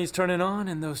water needs turning on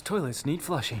and those toilets need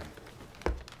flushing.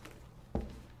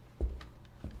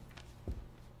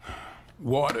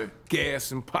 Water,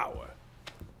 gas, and power.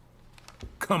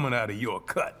 Coming out of your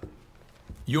cut.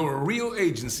 You're a real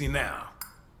agency now.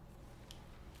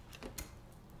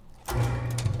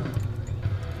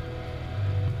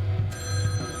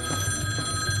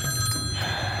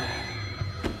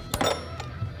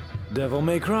 Devil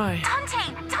may cry.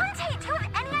 Dante, do you have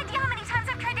any idea how many times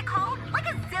I've tried to call? Like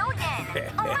a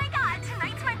zillion. Oh my god,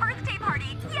 tonight's my birthday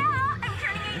party. Yeah, I'm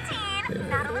turning 18.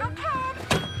 Not a little kid.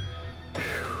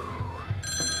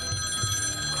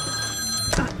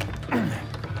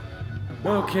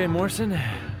 Okay, Morrison,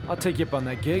 I'll take you up on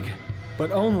that gig,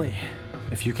 but only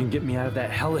if you can get me out of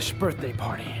that hellish birthday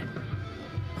party.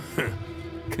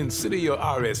 Consider your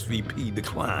RSVP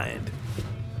declined.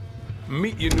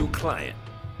 Meet your new client.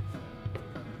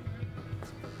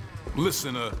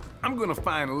 Listen, I'm gonna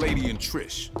find Lady and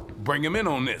Trish. Bring him in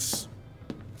on this.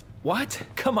 What?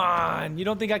 Come on, you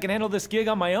don't think I can handle this gig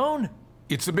on my own?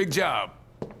 It's a big job.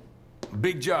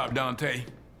 Big job, Dante.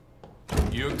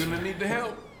 You're gonna need the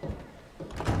help.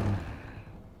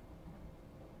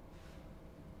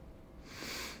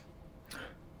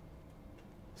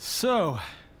 So,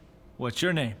 what's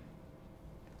your name?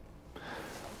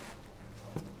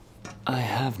 I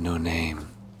have no name.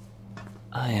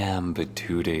 I am but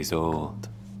 2 days old.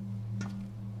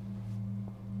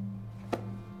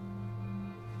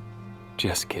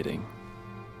 Just kidding.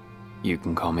 You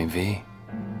can call me V.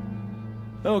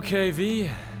 Okay,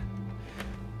 V.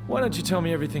 Why don't you tell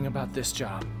me everything about this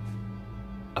job?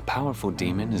 A powerful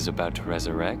demon is about to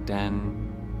resurrect,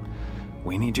 and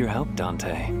we need your help,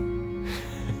 Dante.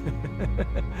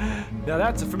 Now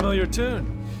that's a familiar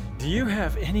tune. Do you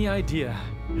have any idea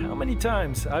how many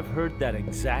times I've heard that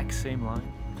exact same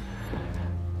line?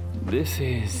 This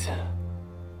is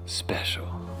special.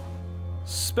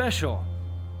 Special?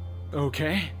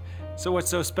 Okay. So what's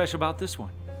so special about this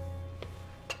one?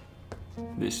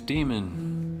 This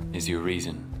demon is your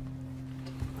reason.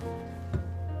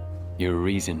 Your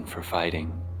reason for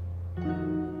fighting.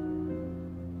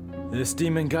 This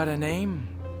demon got a name?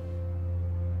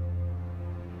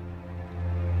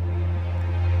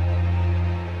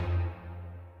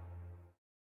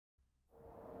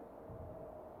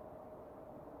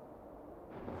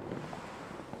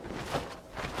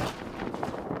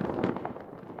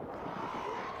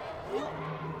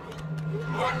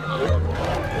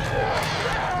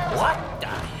 What the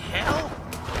hell?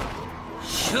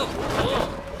 Shoot.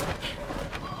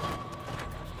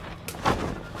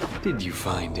 Did you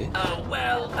find it?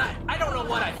 Well, I don't know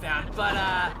what I found, but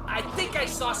I think I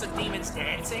saw some demons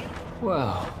dancing.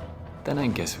 Well, then I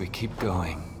guess we keep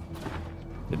going.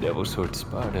 The Devil's Sword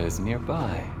Sparta is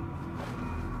nearby.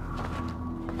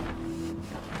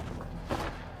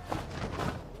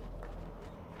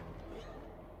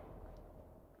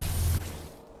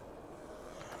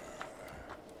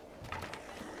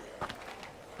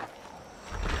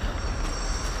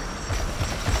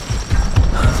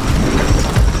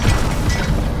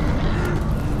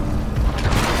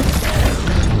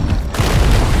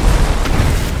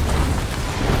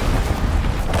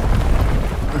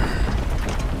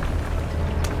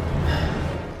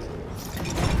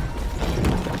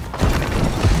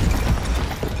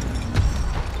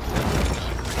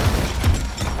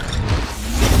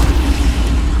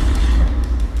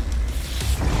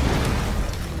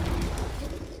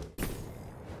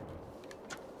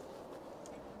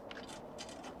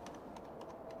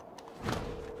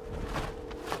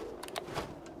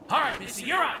 Missy,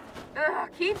 you're on! Ugh,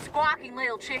 keep squawking,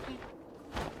 little chickie.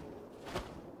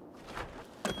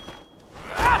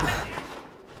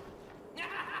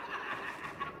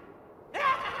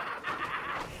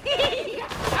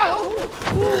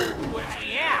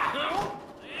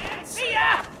 Yeah! See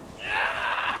ya!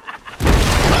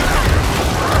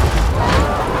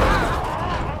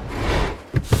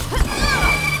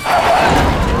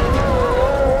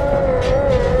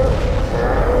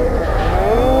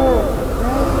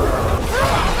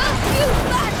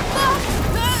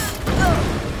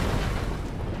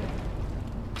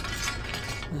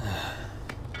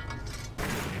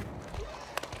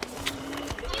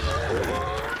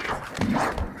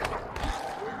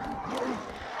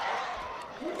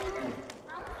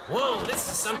 Whoa, this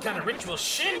is some kind of ritual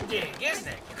shindig, isn't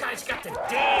it? You guys got the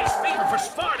dance fever for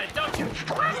Sparta, don't you?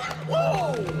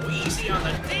 Whoa, easy on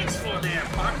the dance floor there,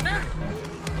 partner.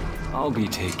 I'll be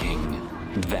taking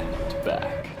that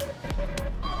back.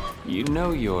 You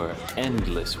know your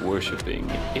endless worshipping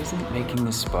isn't making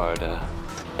the Sparta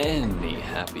any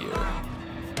happier.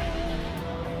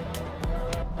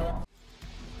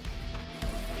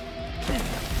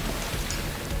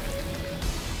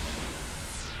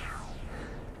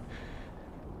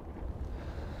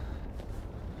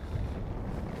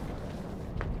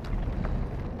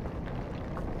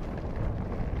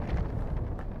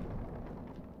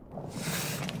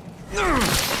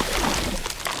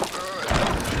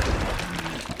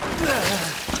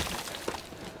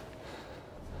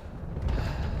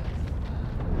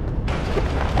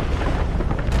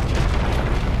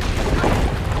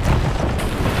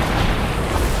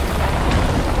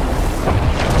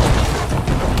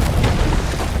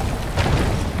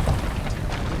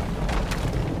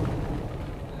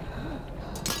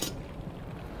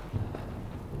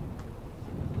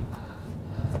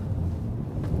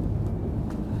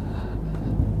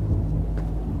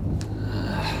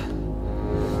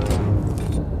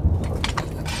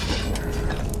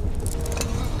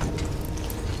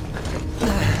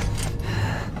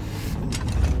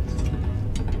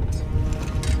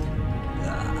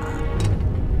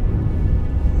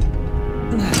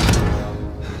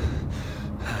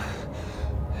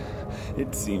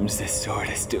 It seems this sword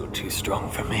is still too strong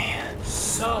for me.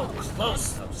 So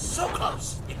close, though. So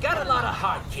close. You got a lot of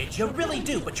heart, kid. You really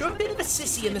do, but you're a bit of a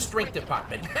sissy in the strength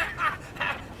department.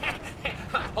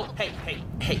 Oh,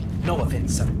 hey. No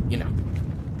offense, you know.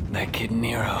 That kid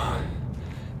Nero,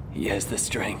 he has the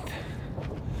strength.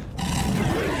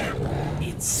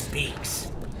 It speaks.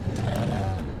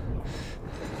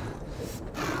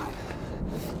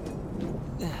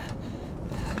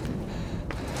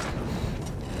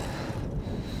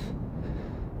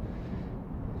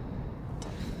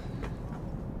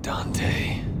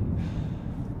 Dante.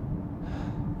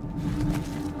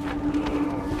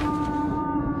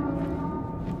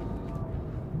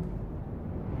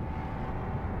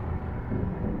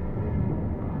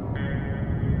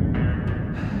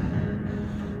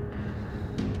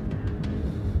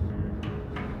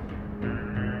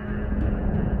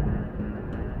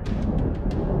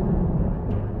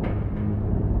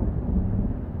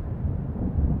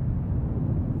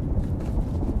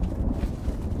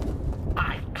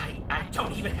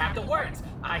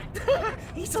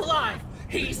 He's alive!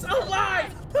 He's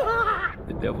alive!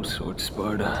 The Devil's Sword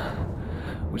Sparta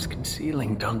was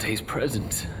concealing Dante's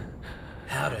presence.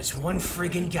 How does one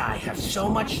friggin' guy have so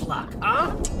much luck,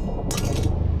 huh?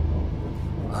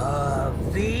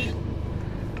 V?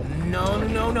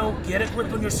 No. Get a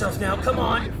grip on yourself now, come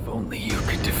on! If only you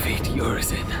could defeat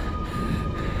Urizen.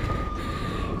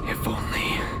 If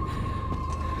only...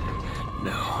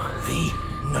 No. V?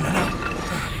 No.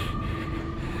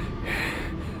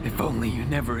 If only you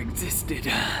never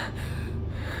existed.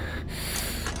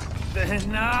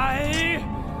 Then I...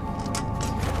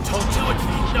 Don't do it, V!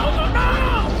 No!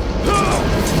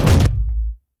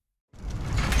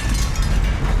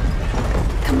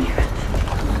 Come here.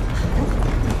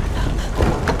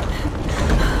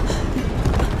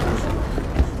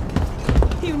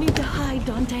 You need to hide,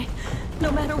 Dante.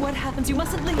 No matter what happens, you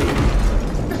mustn't leave.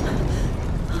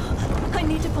 I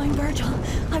need to find Virgil.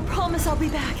 I promise I'll be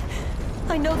back.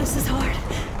 I know this is hard.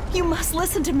 You must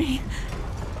listen to me.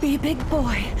 Be a big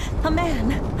boy. A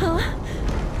man, huh?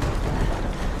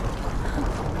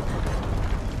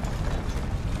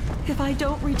 If I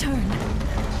don't return,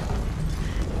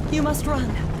 you must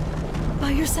run.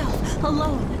 By yourself,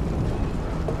 alone.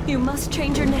 You must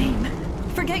change your name.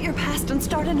 Forget your past and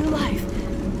start a new life.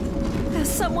 As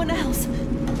someone else.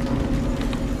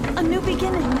 A new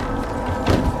beginning.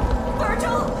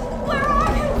 Virgil! Where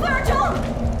are you, Virgil?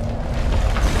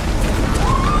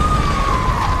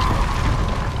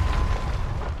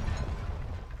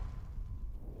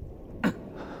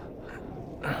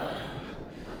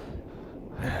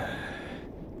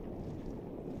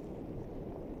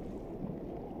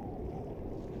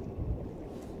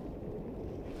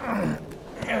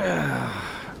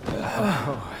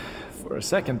 a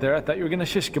second there, I thought you were gonna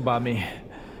shish kebab me.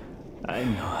 I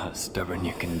know how stubborn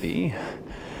you can be.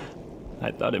 I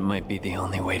thought it might be the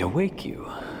only way to wake you.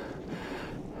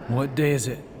 What day is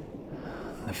it?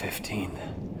 The 15th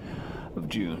of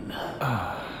June.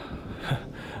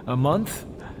 A month?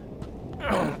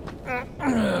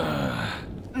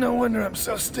 No wonder I'm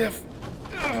so stiff.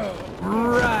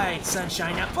 Right,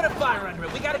 Sunshine. Now put a fire under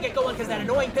it. We gotta get going because that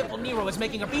annoying pimple Nero is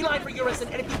making a beeline for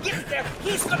Urison, and if he gets there,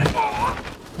 he's gonna...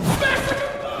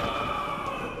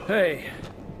 Hey,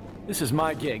 this is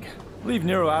my gig. Leave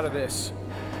Nero out of this.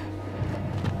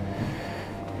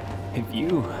 If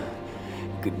you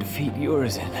could defeat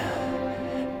Urison,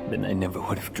 then I never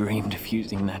would have dreamed of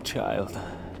using that child.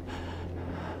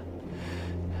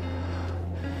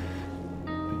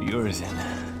 But Urison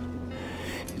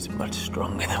is much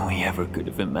stronger than we ever could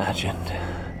have imagined.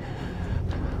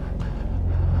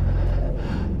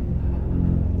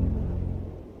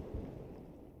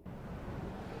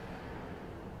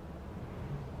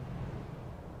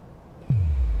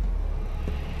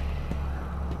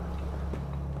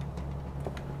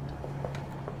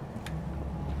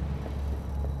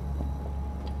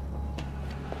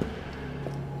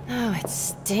 Oh, it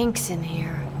stinks in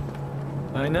here.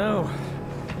 I know.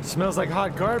 It smells like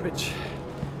hot garbage.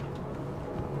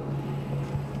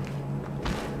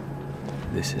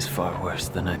 This is far worse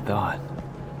than I thought.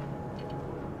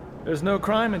 There's no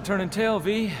crime in turning tail,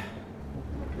 V.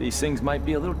 These things might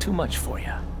be a little too much for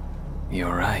you.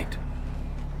 You're right.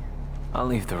 I'll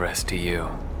leave the rest to you.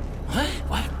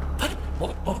 What?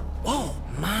 Whoa,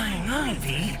 my,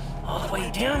 V. All the way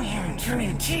down here and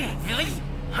turning tail, really?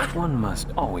 One must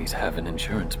always have an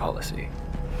insurance policy.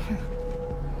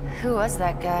 Who was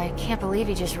that guy? Can't believe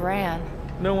he just ran.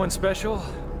 No one special?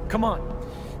 Come on.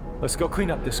 Let's go clean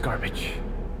up this garbage.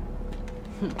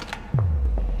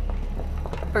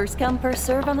 First come, first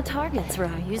serve on the targets,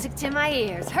 right? Music to my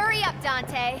ears. Hurry up,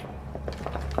 Dante!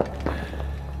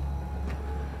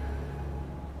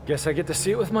 Guess I get to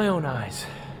see it with my own eyes.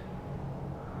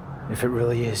 If it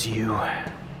really is you.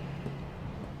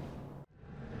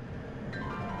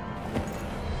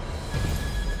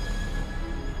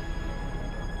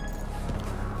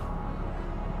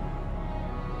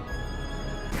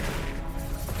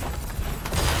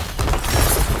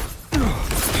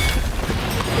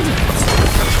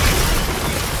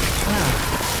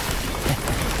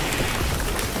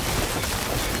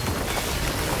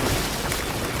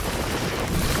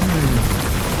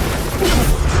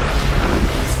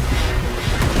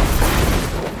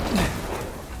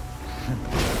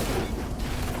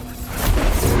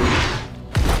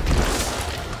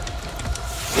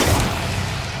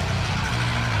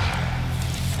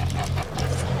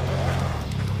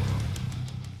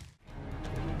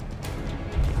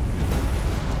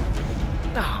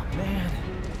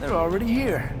 Already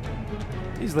here.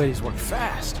 These ladies work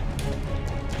fast.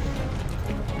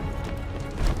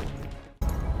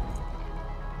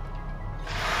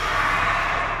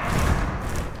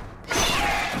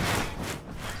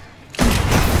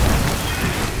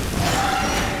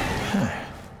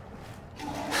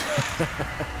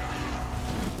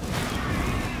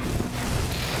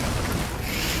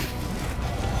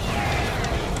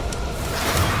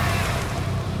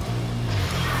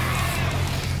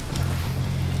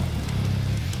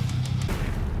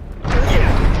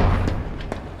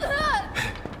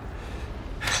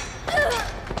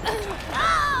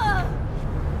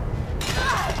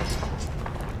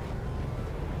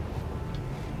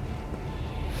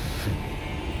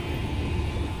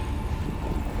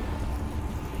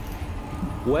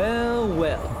 Well,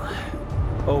 well.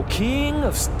 O king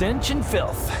of stench and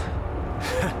filth.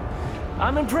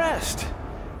 I'm impressed.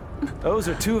 Those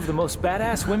are two of the most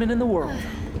badass women in the world.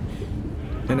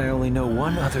 And I only know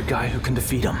one other guy who can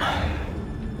defeat them.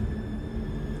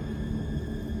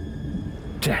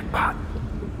 Jackpot.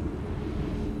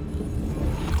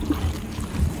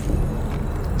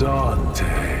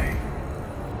 Dante.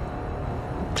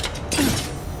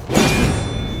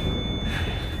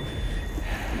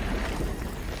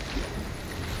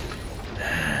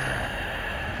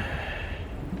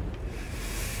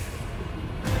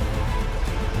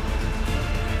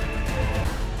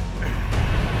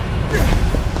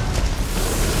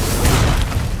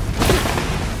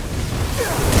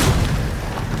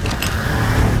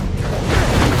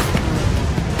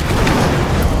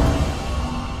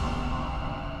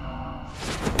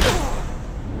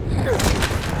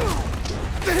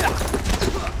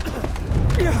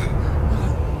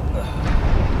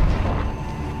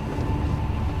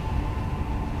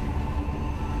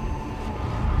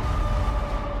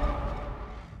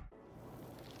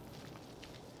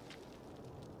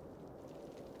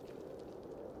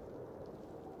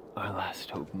 Our last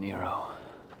hope, Nero,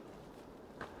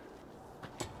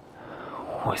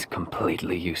 was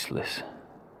completely useless.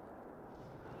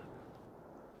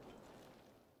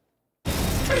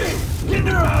 Hey! Get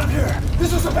Nero out of here!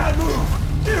 This was a bad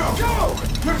move! Nero, go!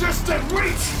 You're just dead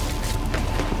weight!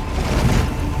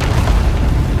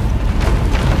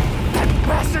 That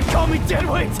bastard called me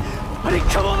deadweight! I didn't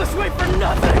come all this way for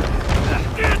nothing!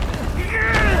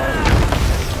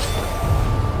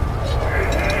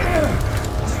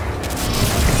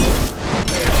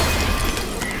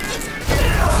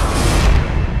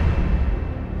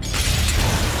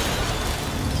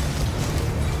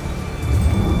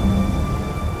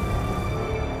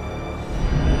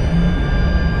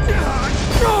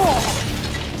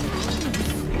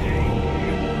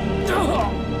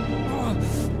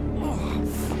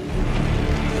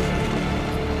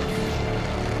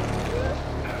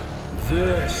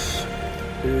 This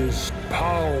is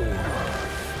power.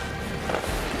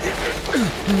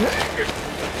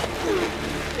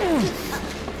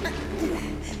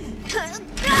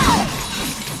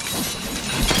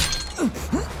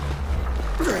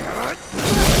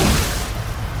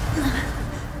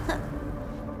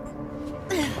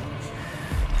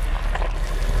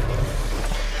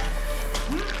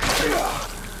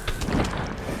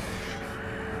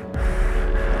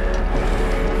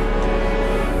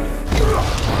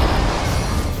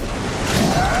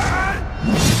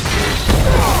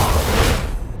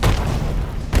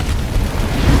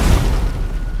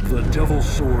 The Devil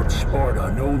Sword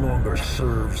Sparta no longer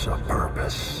serves a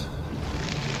purpose.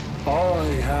 I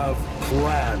have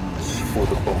plans for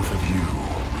the both of you.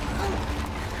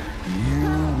 You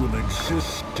will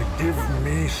exist to give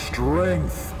me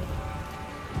strength.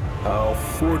 How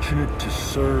fortunate to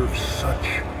serve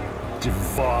such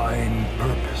divine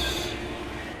purpose.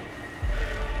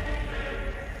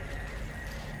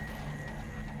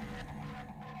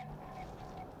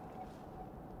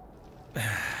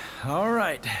 All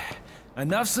right,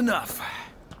 enough's enough.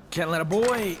 Can't let a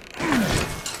boy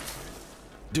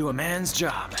do a man's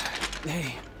job.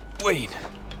 Hey, wait.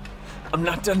 I'm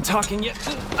not done talking yet.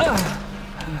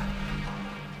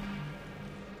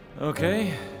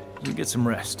 Okay, you get some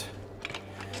rest.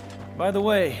 By the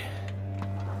way,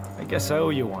 I guess I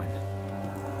owe you one.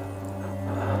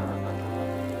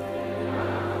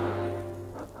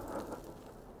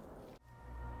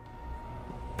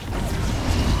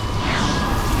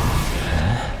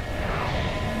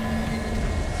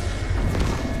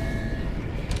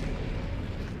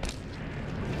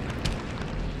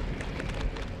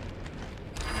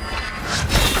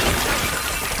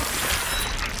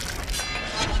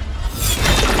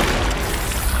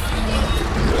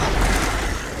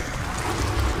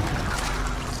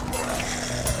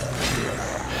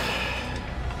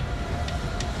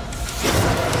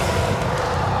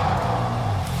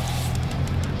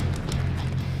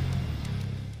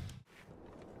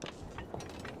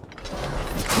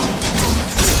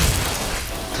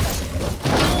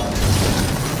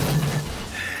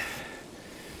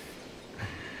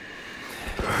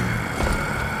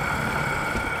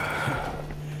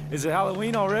 Is it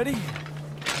Halloween already?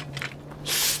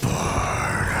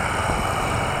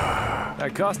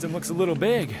 That costume looks a little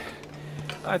big.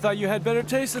 I thought you had better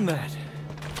taste than that.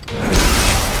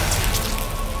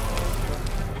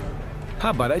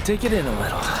 How about I take it in a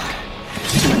little?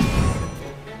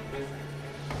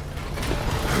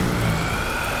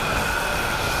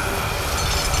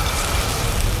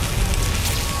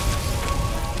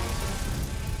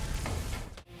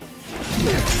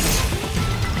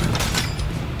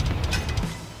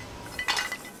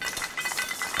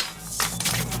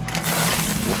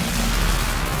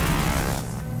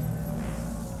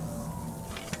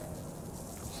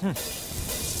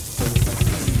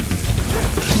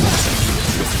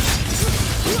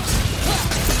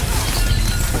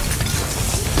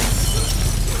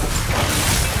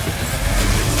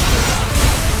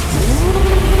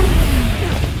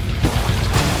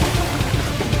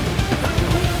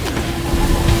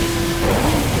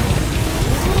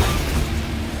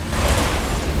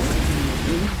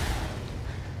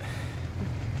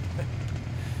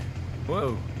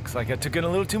 Whoa, looks like I took in a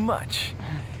little too much.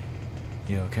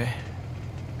 You okay?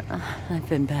 I've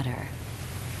been better.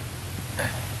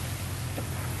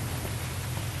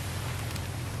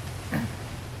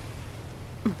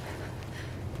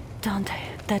 Dante,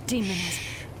 that demon is...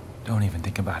 Don't even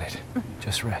think about it.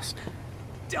 Just rest.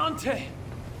 Dante!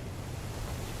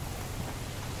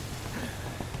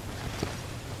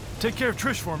 Take care of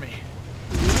Trish for me.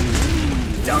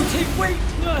 Dante, wait!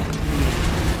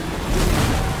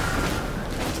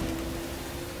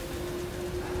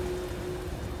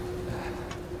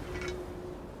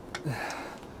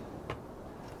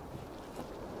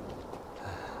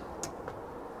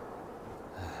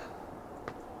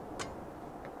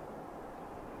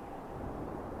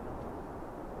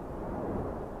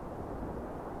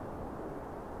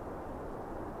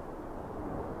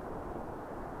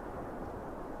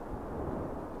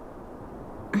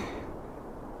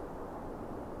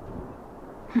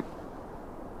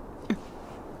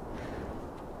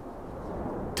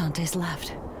 Dante's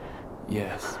left.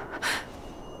 Yes.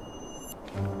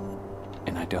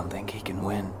 And I don't think he can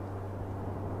win.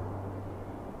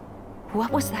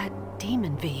 What was that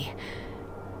demon, V?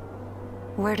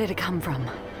 Where did it come from?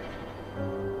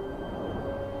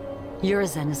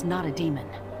 Urizen is not a demon.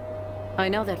 I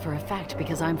know that for a fact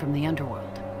because I'm from the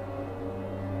underworld.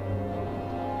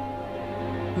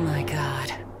 My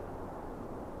God.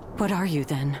 What are you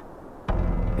then?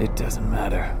 It doesn't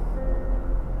matter.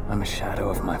 I'm a shadow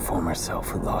of my former self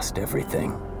who lost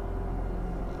everything.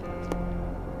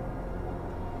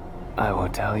 I will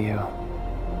tell you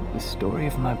the story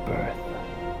of my birth.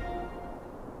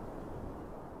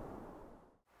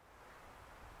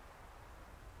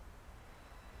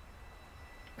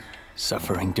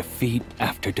 Suffering defeat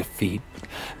after defeat,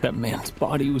 that man's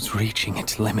body was reaching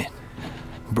its limit,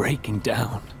 breaking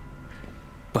down.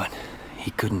 But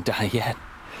he couldn't die yet.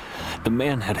 The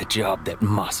man had a job that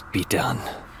must be done.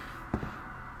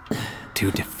 To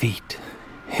defeat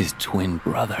his twin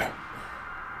brother.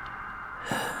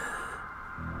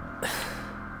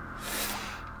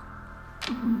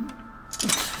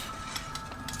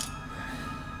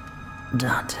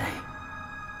 Dante.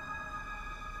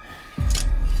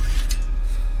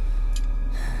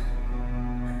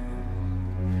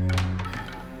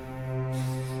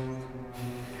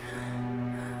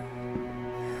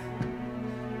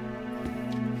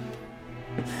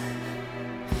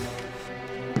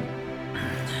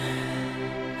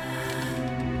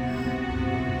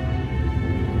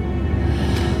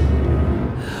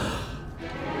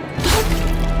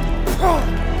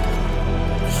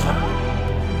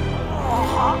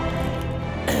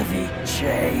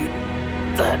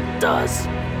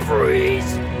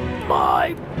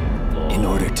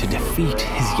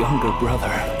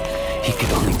 Brother, he could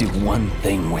only do one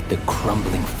thing with the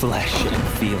crumbling flesh and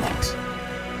feelings.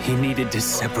 He needed to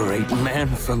separate man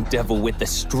from devil with the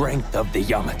strength of the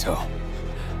Yamato.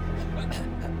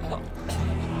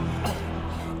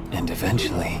 And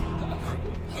eventually,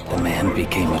 the man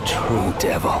became a true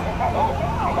devil.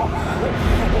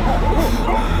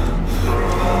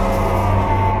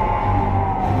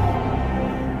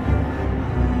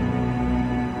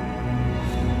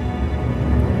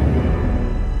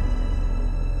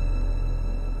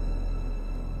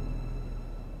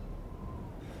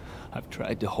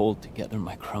 Tried to hold together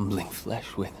my crumbling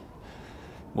flesh with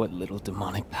what little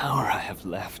demonic power I have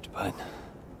left, but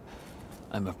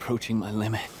I'm approaching my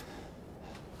limit.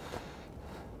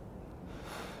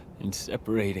 In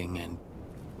separating and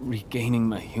regaining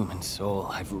my human soul,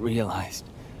 I've realized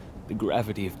the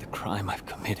gravity of the crime I've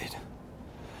committed.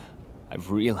 I've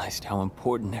realized how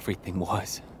important everything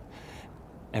was.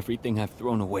 Everything I've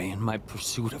thrown away in my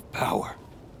pursuit of power.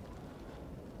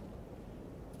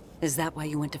 Is that why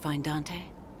you went to find Dante?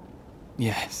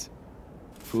 Yes.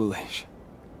 Foolish.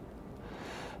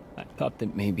 I thought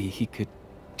that maybe he could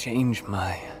change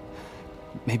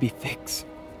maybe fix.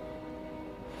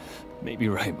 Maybe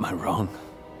right my wrong.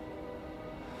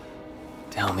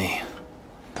 Tell me.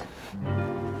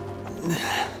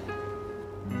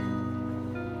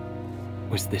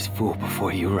 Was this fool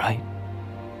before you, right?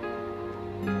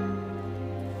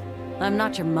 I'm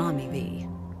not your mommy, V.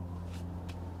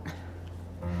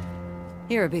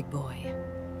 You're a big boy.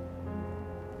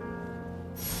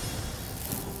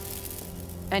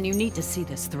 And you need to see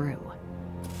this through.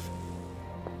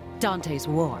 Dante's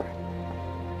war.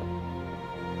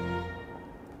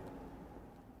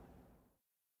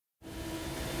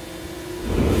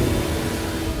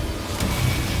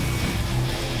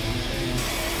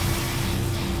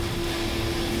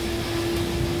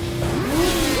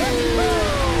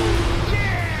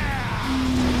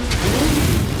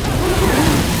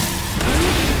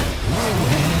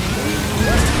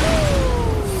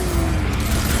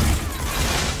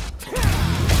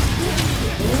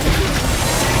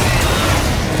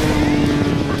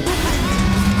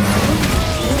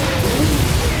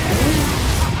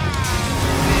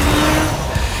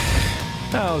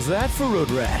 How's that for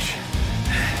road rash?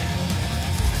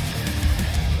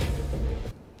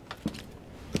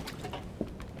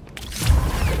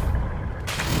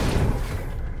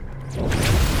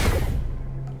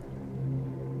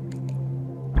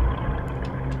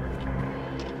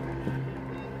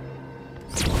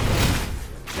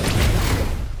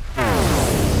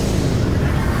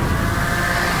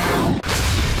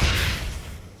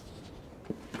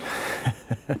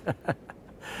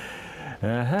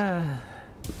 Uh-huh.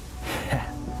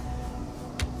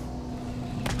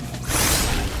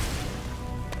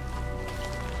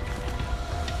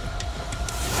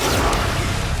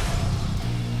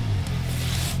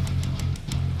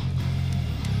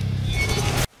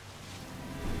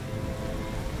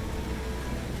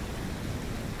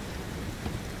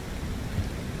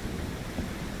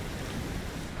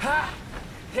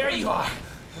 There you are.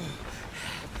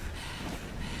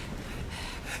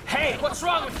 Hey, what's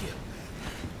wrong with you?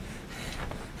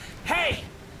 Hey!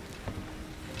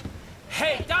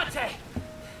 Hey, Dante!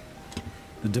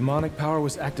 The demonic power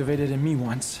was activated in me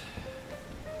once,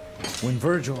 when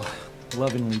Virgil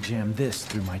lovingly jammed this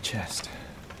through my chest.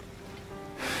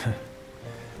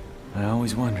 I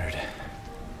always wondered,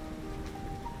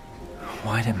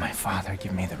 why did my father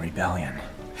give me the rebellion?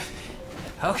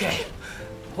 Okay,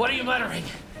 what are you muttering?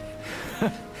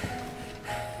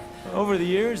 Over the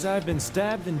years, I've been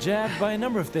stabbed and jabbed by a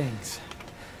number of things.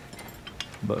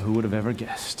 But who would have ever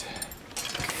guessed?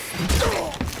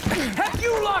 Have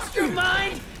you lost your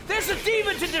mind? There's a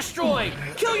demon to destroy!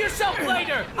 Kill yourself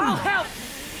later! I'll help!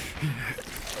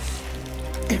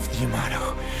 If the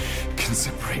Yamato can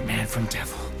separate man from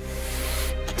devil,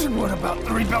 then what about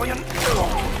the rebellion?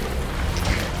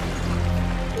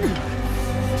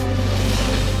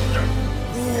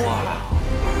 Wow!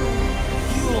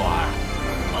 You are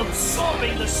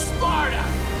absorbing the Sparta!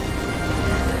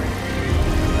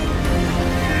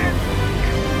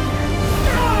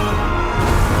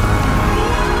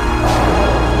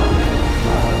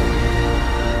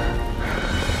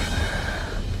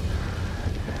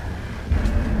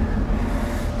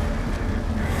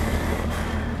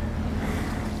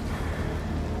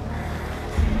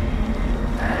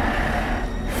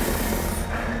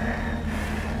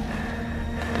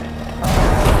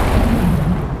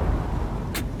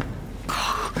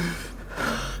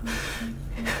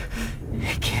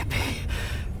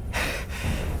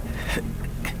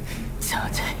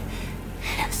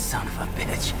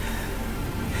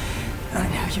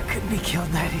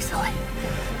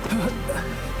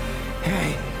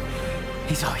 Hey,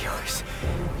 he's all yours.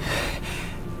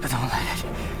 But don't let it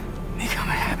become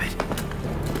a habit.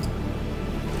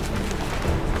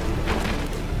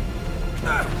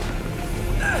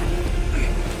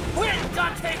 Win,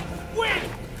 Dante! Win!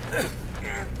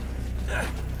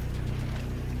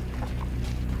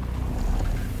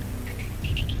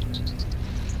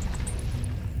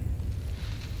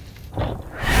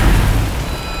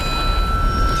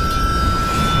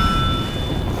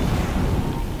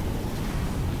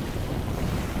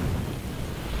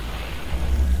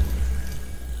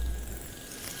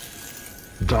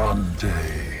 Dante.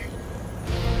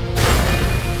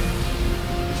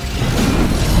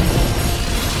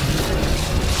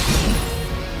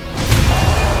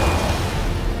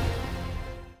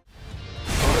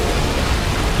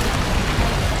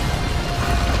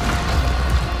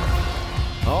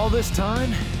 All this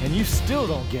time, and you still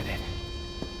don't get it.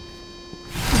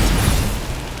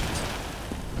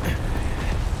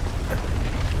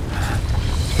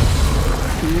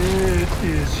 It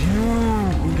is you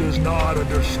who does not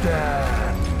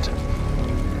understand.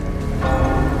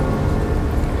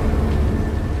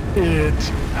 It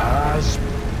has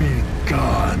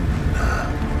begun.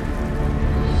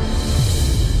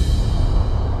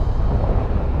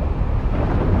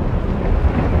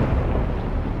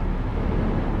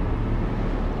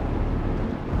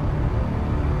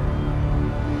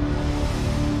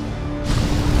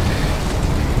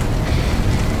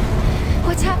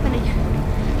 What's happening?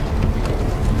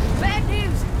 Bad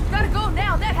news! Gotta go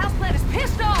now! That houseplant is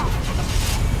pissed off!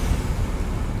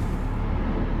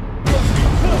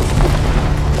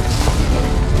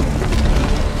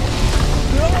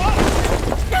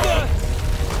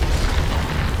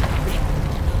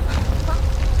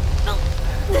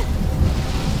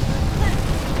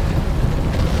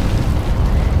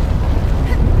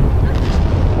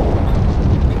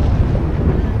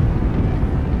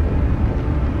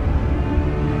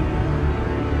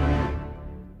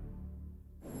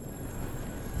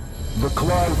 The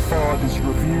cloud fog is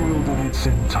revealed in its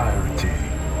entirety.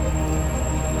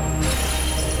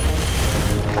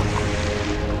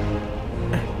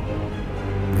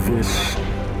 This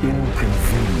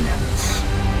inconvenience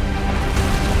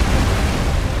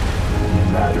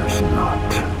matters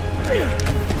not.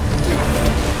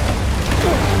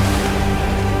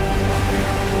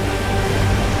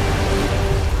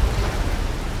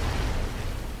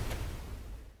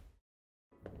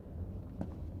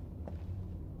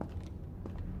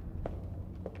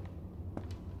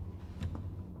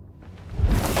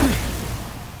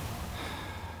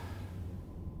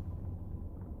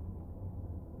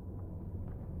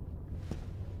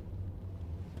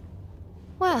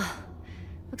 Well,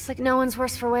 looks like no one's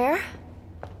worse for wear.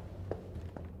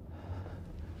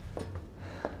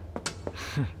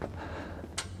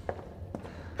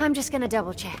 I'm just gonna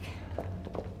double check.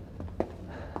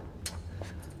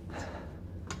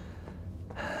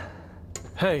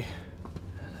 Hey,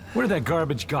 where did that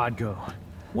garbage god go?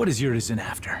 What is Urizen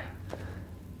after?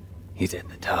 He's at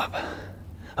the top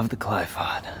of the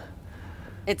Glyphod.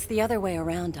 It's the other way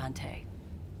around, Dante.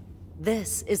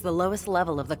 This is the lowest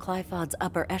level of the Glyphod's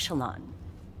upper echelon.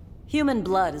 Human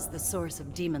blood is the source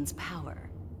of demons' power.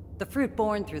 The fruit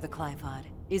born through the Glyphod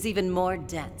is even more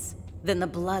dense than the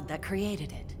blood that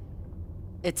created it.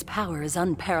 Its power is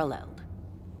unparalleled.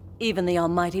 Even the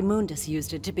almighty Mundus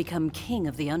used it to become king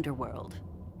of the underworld.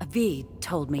 Avid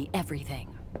told me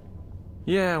everything.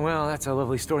 Yeah, well, that's a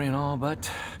lovely story and all, but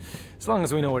as long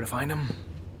as we know where to find him.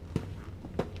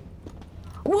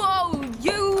 Whoa,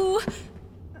 you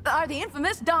are the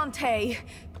infamous Dante.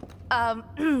 I'm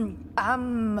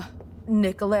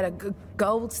Nicoletta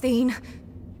Goldstein.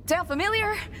 Sound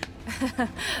familiar?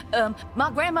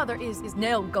 My grandmother is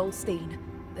Nell Goldstein,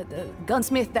 the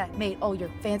gunsmith that made all your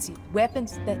fancy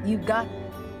weapons that you got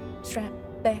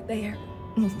strapped back there.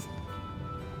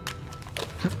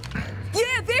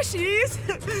 Yeah, there she is!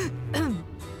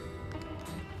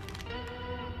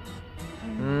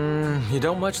 You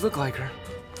don't much look like her.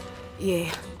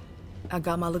 Yeah, I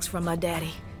got my looks from my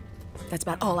daddy. That's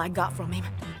about all I got from him.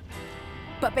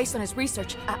 But based on his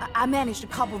research, I managed to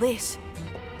cobble this.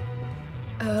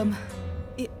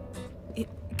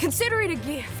 Consider it a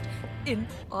gift in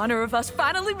honor of us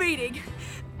finally meeting.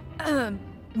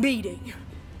 Meeting.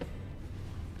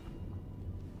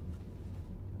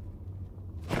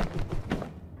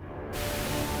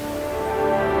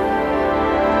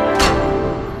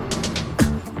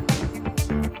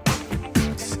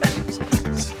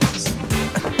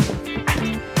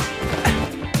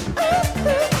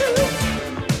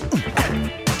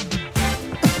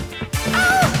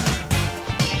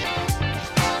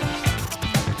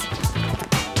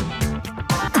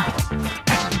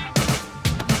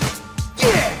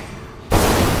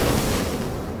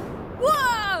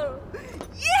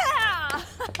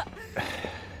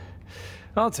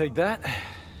 I'll take that.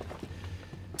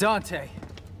 Dante,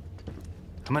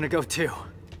 I'm gonna go too.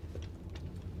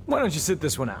 Why don't you sit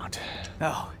this one out?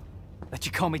 Oh, let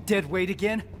you call me dead weight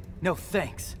again? No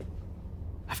thanks.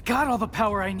 I've got all the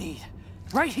power I need,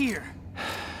 right here.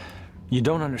 You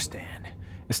don't understand.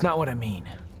 It's not what I mean.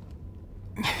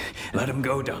 Let him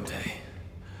go, Dante.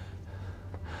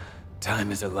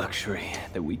 Time is a luxury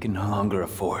that we can no longer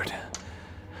afford.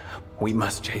 We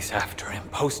must chase after him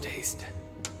post-haste.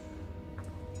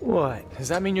 What? Does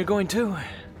that mean you're going too?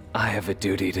 I have a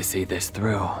duty to see this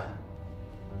through.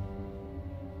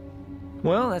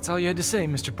 Well, that's all you had to say,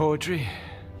 Mr. Poetry.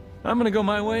 I'm gonna go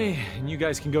my way, and you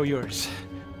guys can go yours.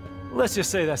 Let's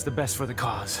just say that's the best for the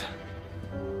cause.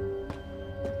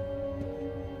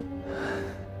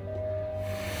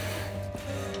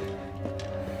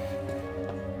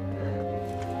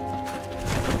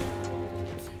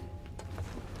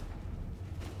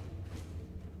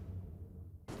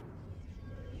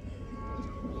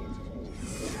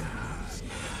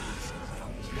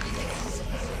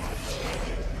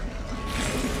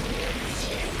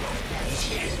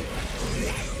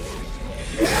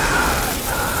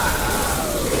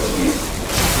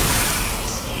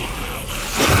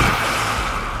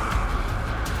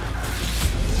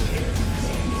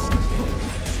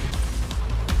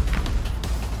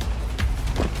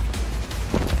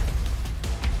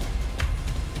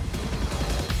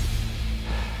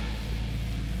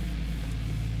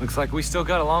 Looks like we still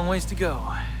got a long ways to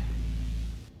go.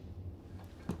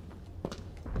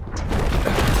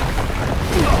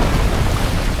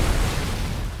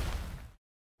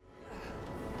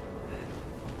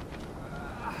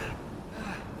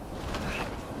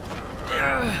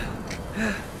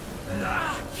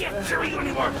 Can't carry you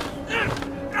anymore!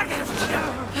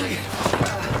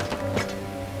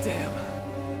 Damn.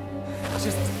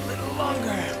 Just a little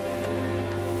longer.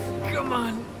 Come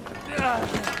on.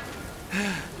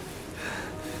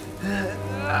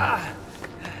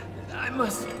 I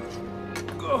must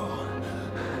go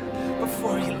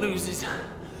before he loses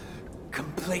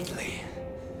completely.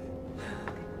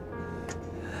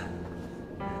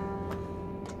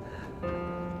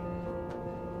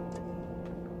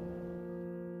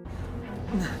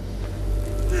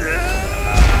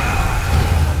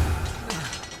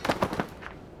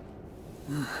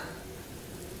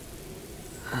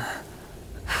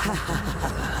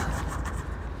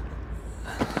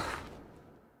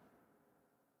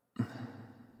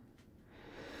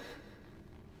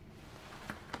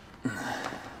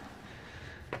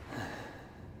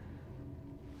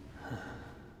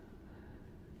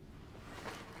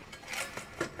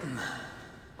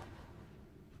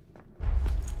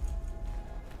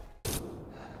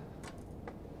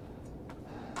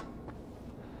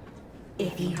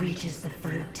 If he reaches the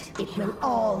fruit, it will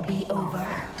all be over.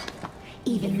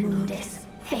 Even Mundus,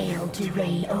 failed to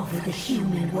reign over the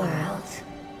human world.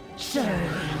 Surely,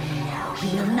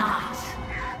 he will not.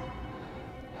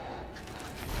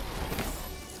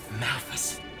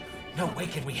 Malphas. No way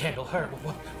can we handle her.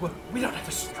 We don't have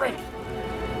the strength.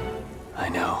 I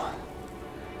know.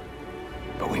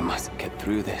 But we must get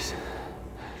through this.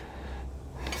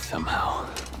 Somehow.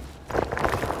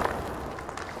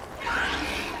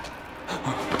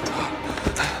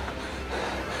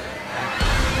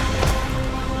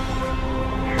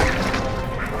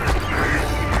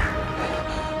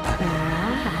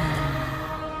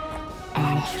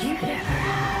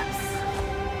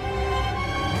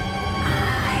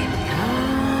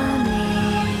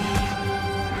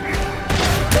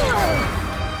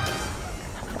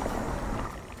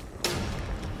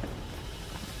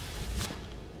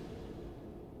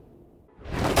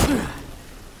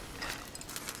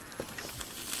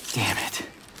 Damn it.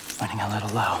 Running a little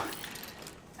low.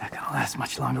 Not gonna last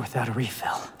much longer without a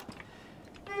refill.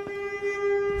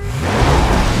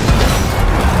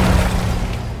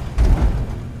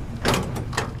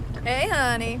 Hey,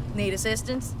 honey. Need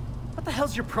assistance? What the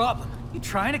hell's your problem? You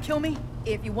trying to kill me?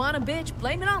 If you want a bitch,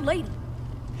 blame it on Lady.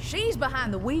 She's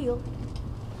behind the wheel.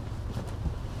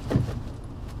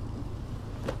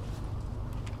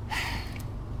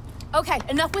 Okay,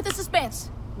 enough with the suspense.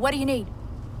 What do you need?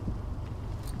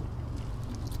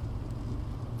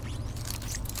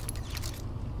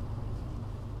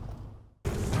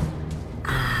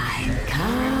 I'm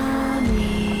coming.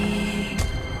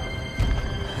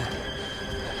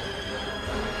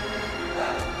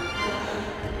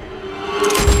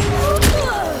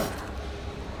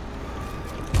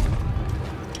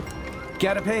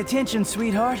 Gotta pay attention,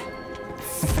 sweetheart.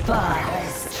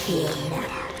 Sparta's king.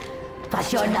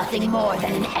 But you're nothing more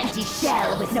than an empty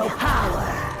shell with no power.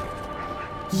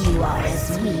 You are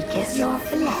as weak as your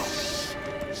flesh,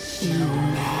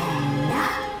 human.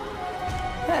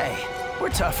 Hey, we're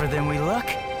tougher than we look.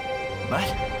 But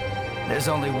there's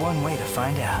only one way to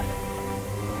find out.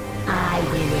 I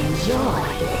will enjoy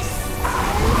this.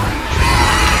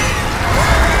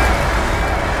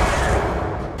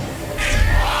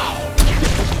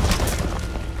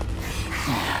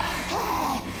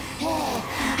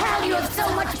 How do you have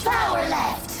so much power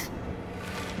left?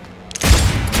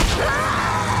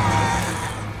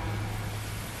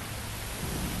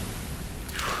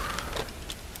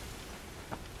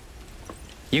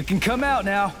 You can come out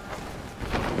now.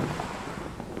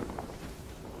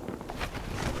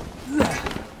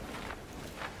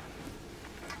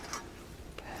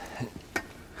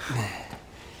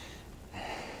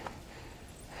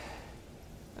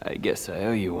 I guess I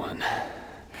owe you one.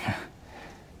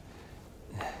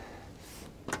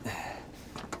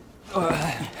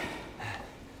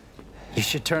 You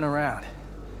should turn around.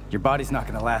 Your body's not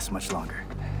gonna last much longer.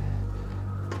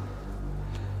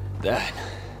 That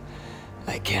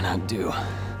I cannot do.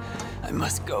 I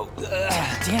must go.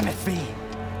 Damn it, V.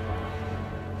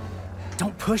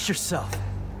 Don't push yourself.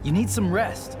 You need some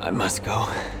rest. I must go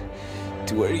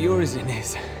to where Yorzin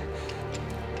is.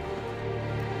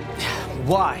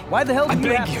 Why? Why the hell do I you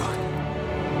beg have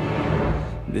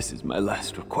you. This is my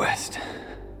last request.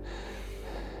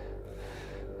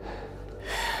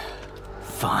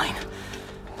 Fine.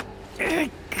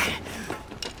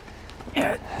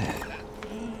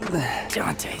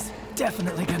 Dante's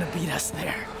definitely gonna beat us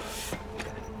there.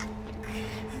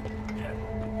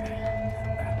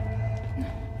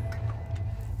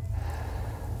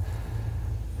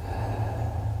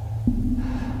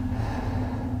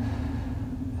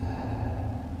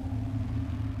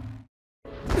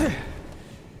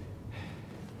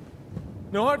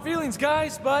 No hard feelings,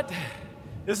 guys, but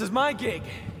this is my gig.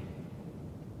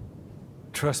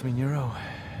 Trust me, Nero.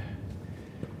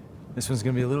 This one's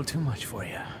gonna be a little too much for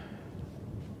you.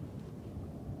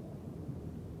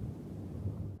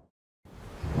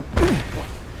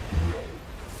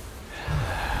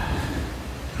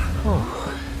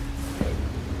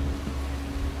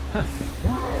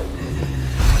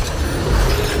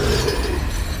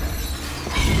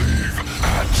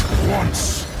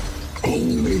 Once,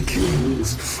 only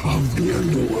kings of the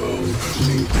underworld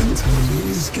may enter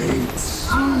these gates.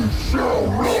 You shall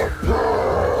not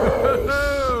pass!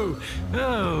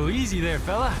 Oh, easy there,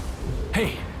 fella.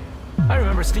 Hey, I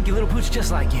remember a stinky little pooch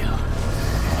just like you.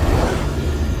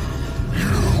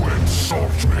 You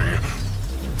insult me,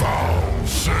 foul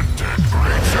scented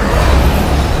creature!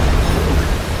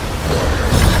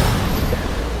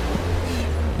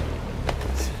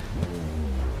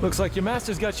 Looks like your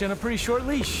master's got you on a pretty short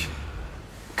leash.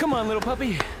 Come on, little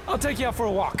puppy. I'll take you out for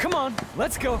a walk. Come on,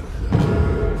 let's go.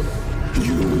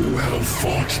 You have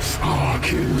fought our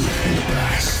kin in the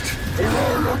past. for I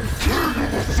am king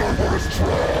of the Cerberus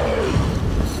tribe!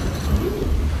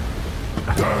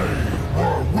 They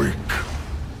were weak,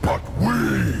 but we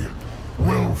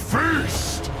will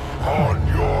feast on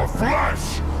your flesh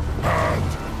and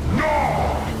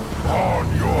gnaw on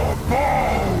your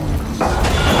bones!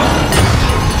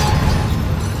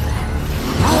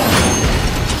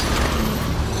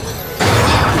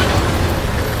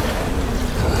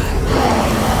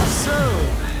 So,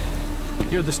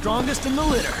 you're the strongest in the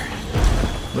litter.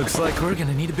 Looks like we're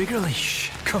gonna need a bigger leash.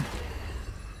 Come on.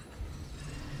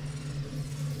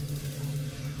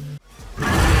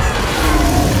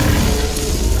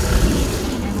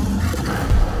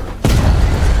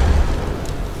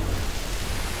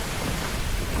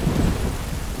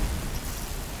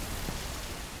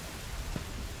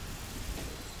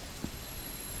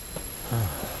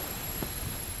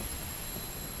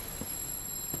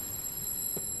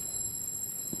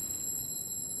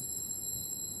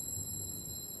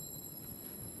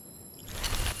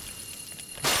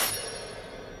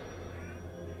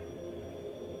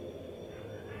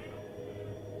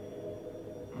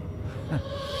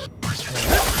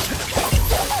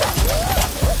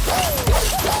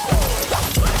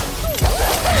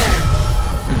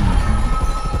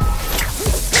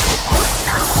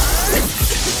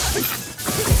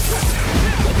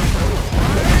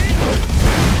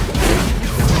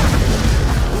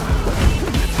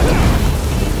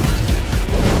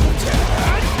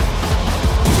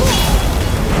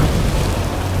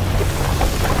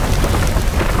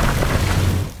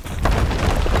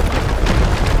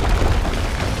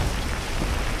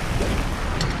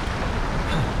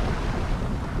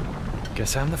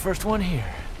 Guess I'm the first one here.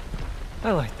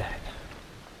 I like that.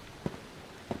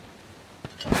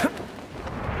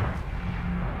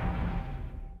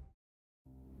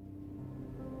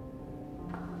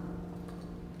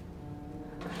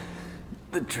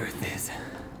 The truth is,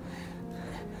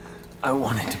 I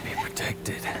wanted to be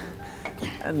protected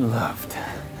and loved,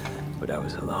 but I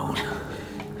was alone.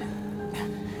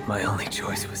 My only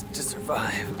choice was to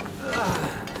survive.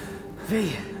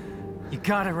 V, you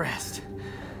gotta rest.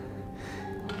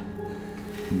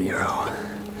 Nero,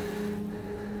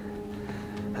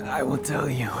 I will tell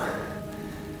you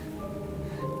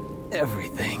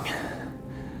everything.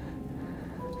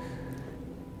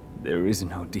 There is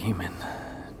no demon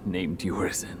named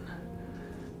Urizen.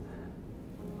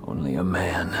 Only a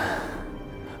man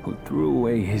who threw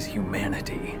away his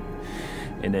humanity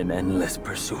in an endless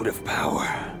pursuit of power.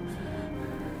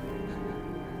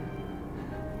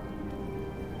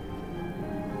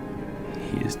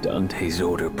 He is Dante's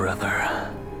older brother.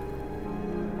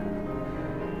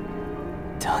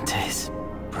 Dante's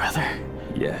brother?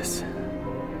 Yes.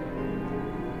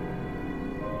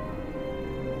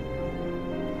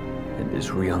 And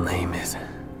his real name is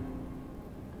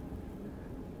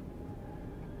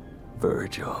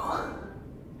Virgil.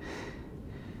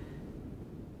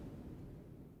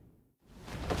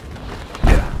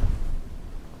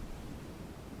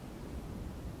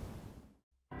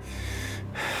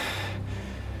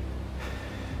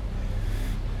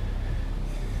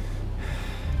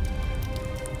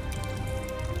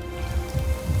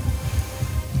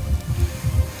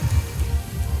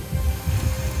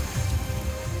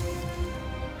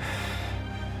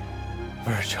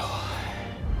 Virgil.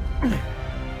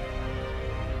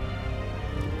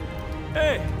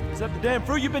 Hey, is that the damn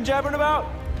fruit you've been jabbering about?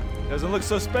 Doesn't look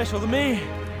so special to me.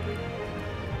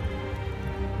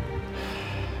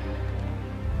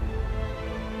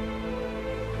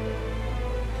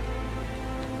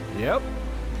 Yep.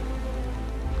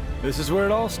 This is where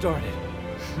it all started.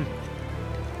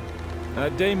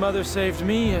 That day Mother saved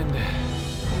me and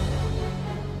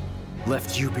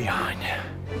left you behind.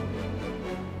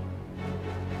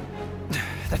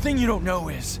 The thing you don't know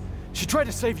is, she tried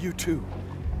to save you too.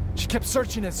 She kept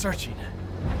searching and searching.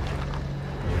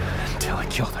 Until I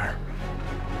killed her.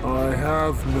 I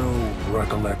have no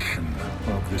recollection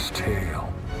of this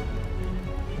tale.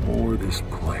 Or this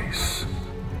place.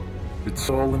 It's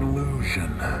all an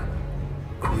illusion.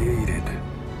 Created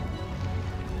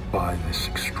by this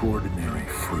extraordinary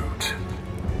fruit.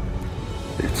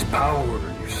 Its power,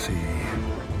 you see,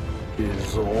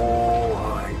 is all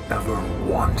I ever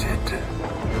wanted.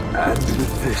 And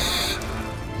with this,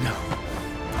 no,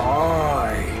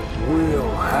 I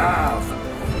will have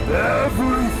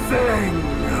everything!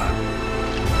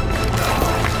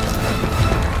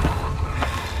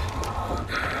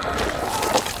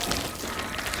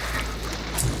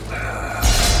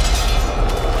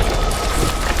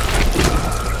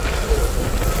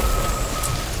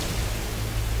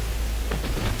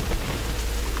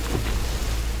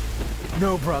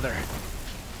 No, brother.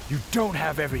 You don't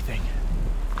have everything.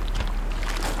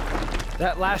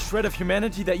 That last shred of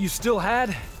humanity that you still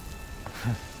had,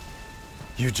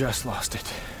 you just lost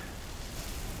it.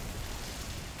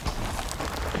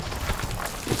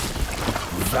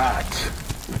 That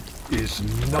is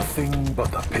nothing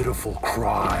but the pitiful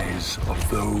cries of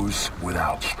those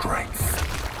without strength.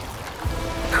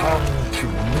 Come to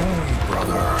me,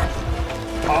 brother.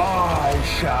 I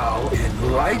shall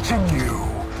enlighten you.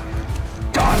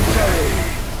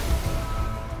 Dante!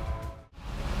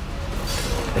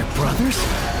 They're brothers?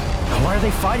 Why are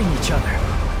they fighting each other?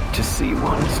 To see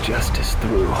one's justice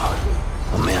through,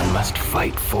 a man must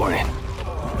fight for it,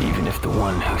 even if the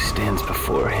one who stands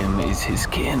before him is his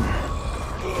kin.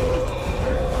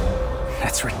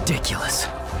 That's ridiculous.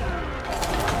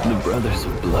 The Brothers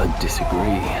of Blood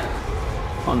disagree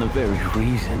on the very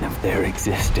reason of their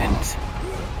existence.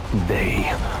 They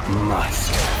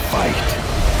must fight.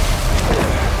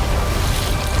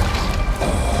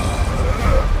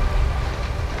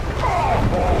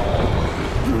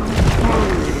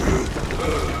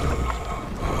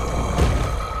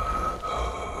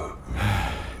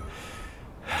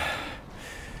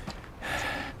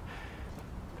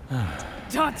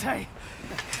 Dante!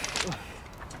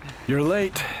 You're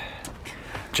late.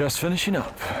 Just finishing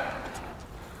up.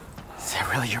 Is that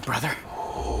really your brother?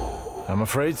 I'm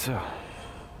afraid so.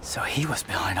 So he was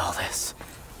behind all this.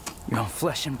 Your own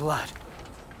flesh and blood.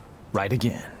 Right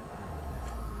again.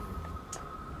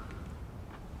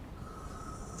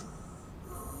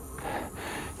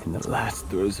 In the last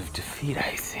throes of defeat,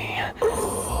 I see.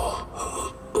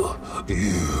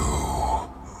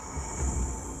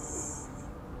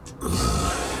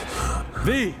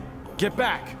 V, get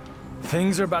back.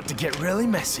 Things are about to get really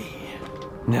messy.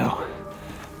 No,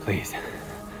 please.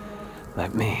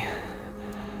 Let me.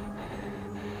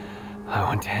 I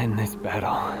want to end this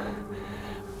battle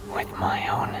with my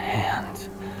own hands.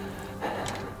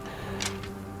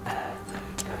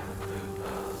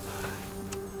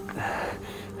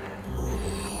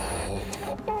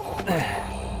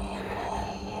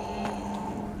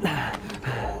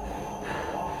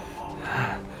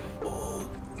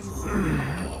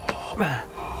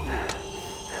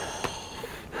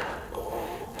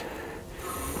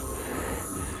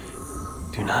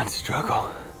 Do not struggle,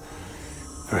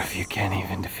 for if you can't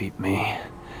even defeat me,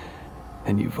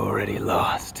 then you've already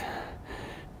lost.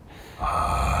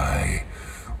 I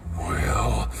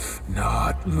will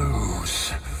not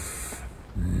lose.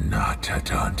 Not to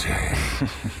Dante.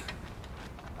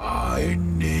 I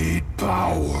need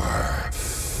power.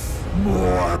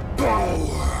 More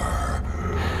power.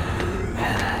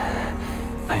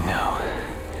 I know.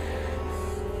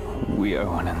 We are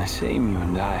one and the same, you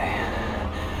and I.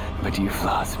 But you've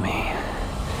lost me,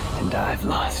 and I've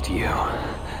lost you.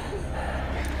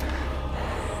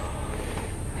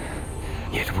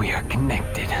 Yet we are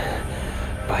connected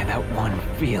by that one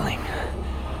feeling.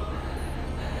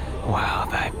 While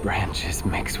thy branches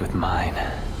mix with mine,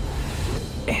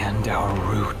 and our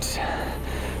roots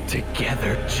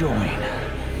together join.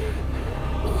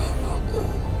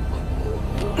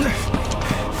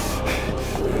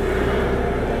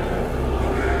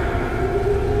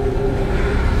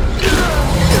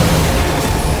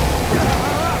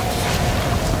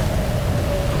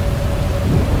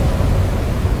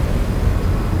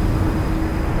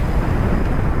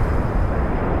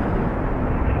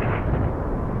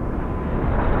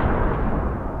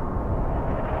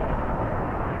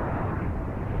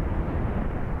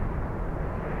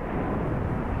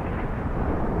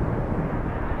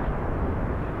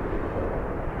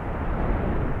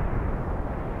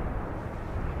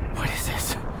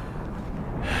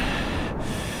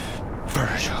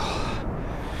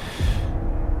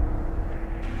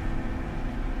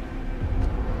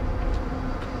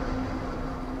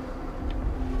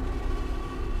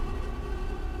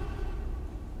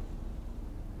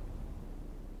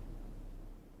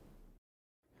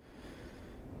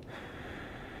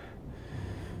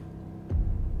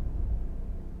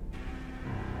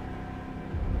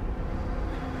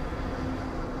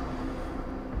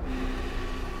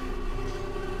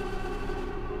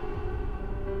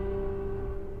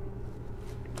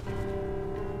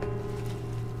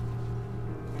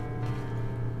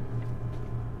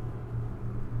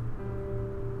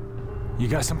 You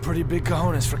got some pretty big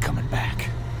cojones for coming back.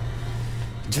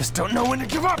 Just don't know when to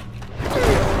give up!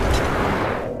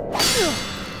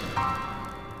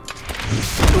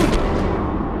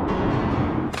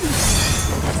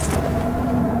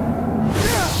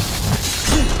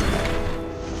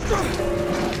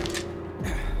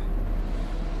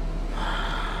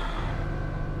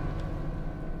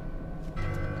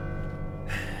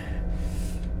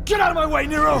 Get out of my way,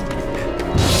 Nero!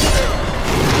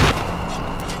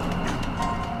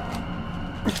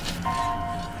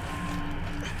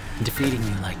 Defeating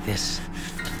you like this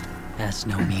has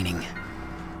no meaning.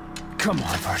 Come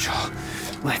on, Virgil.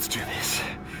 Let's do this.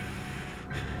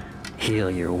 Heal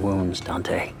your wounds,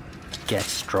 Dante. Get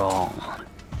strong.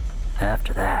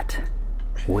 After that,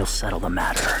 we'll settle the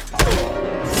matter.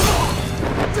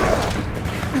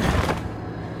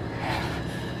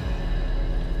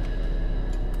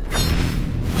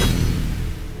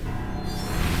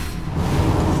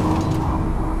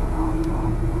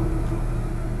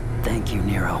 Thank you,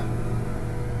 Nero.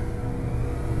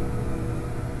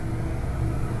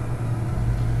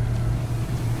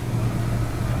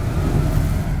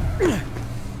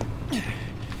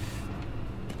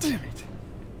 Damn it.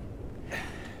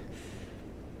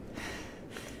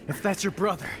 If that's your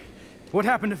brother, what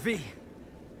happened to V?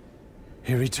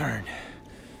 He returned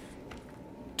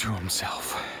to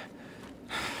himself.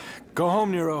 Go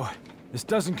home, Nero. This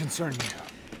doesn't concern you.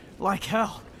 Like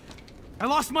hell. I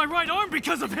lost my right arm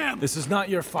because of him! This is not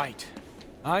your fight.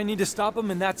 I need to stop him,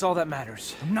 and that's all that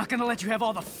matters. I'm not gonna let you have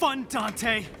all the fun,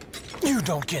 Dante! You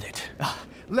don't get it.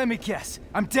 Let me guess.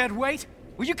 I'm dead weight?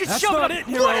 Well, you can That's shove not it it, up.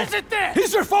 Nero. What is it then?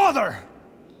 He's your father!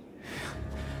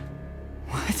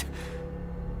 What?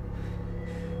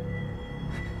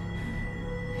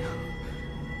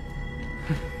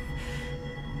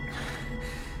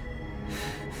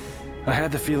 I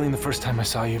had the feeling the first time I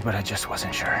saw you, but I just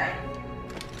wasn't sure.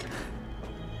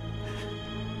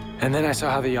 And then I saw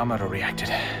how the Yamato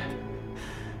reacted.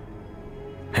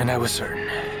 And I was certain.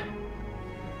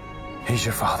 He's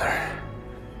your father.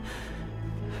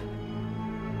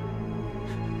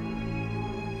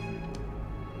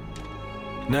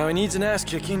 Now he needs an ass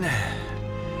kicking.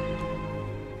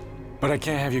 But I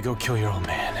can't have you go kill your old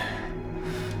man.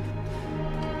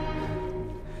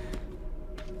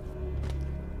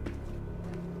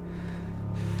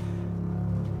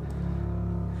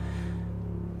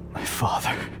 My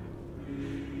father.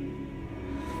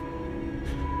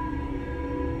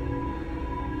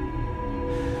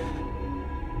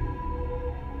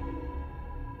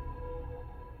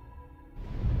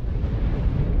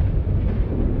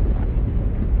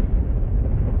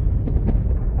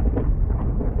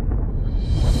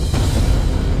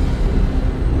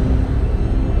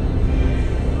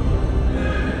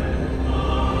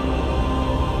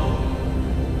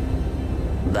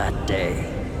 That day,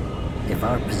 if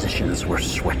our positions were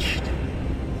switched,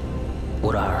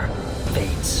 would our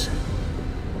fates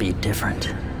be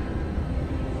different?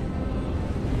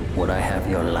 Would I have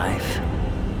your life,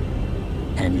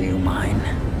 and you mine?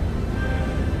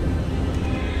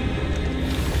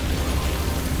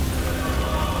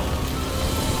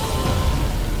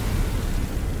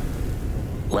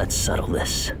 Let's settle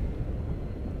this.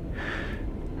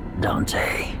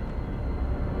 Dante.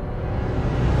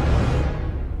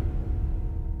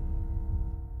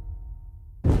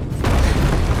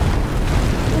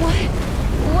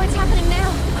 What's happening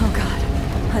now? Oh God,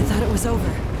 I thought it was over.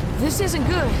 This isn't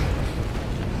good.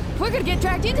 We're gonna get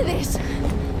dragged into this.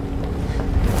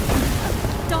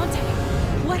 Dante,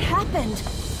 what happened?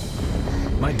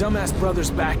 My dumbass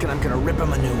brother's back and I'm gonna rip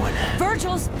him a new one.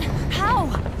 Virgil's... how?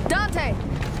 Dante!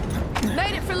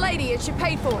 Made it for Lady and she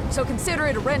paid for it, so consider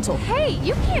it a rental. Hey,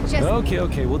 you can't just...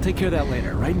 Okay, we'll take care of that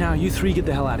later. Right now, you three get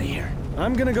the hell out of here.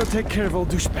 I'm gonna go take care of old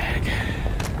douchebag.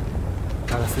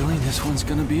 Got a feeling this one's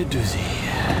gonna be a doozy.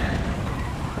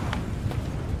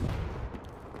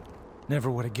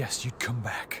 Never would have guessed you'd come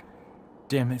back.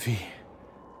 Damn it, V.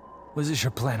 Was this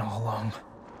your plan all along?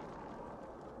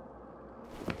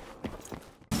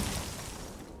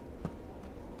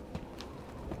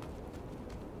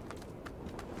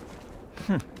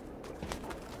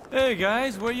 Hey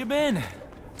guys, where you been? I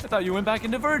thought you went back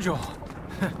into Virgil.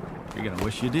 You're gonna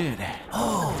wish you did.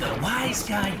 Oh, the wise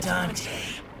guy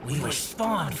Dante. We were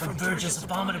spawned from Virgil's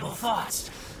abominable thoughts.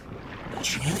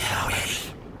 But you knew that already.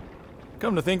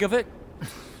 Come to think of it,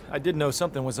 I did know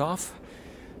something was off.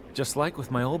 Just like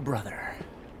with my old brother.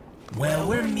 Well,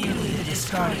 we're merely the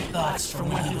discarded thoughts from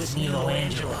when he was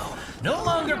Michelangelo. No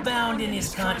longer bound in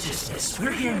his consciousness.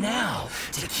 We're here now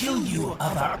to kill you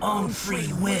of our own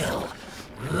free will.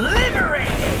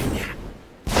 Liberating!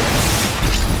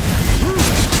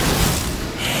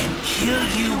 And kill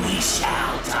you we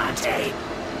shall, Dante.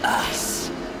 Us,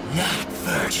 not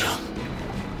Virgil.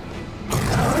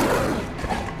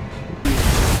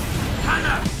 Time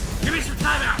out! Give me some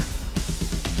time out!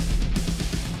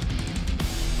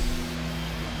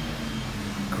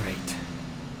 Great.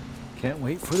 Can't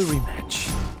wait for the rematch.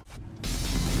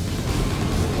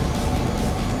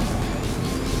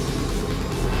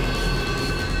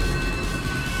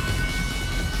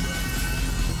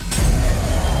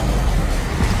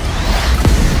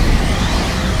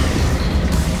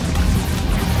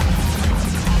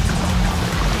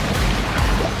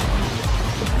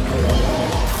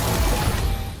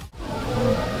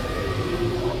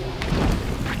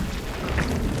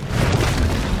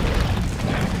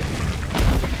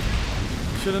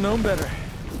 have known better.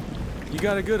 You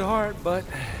got a good heart, but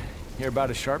you're about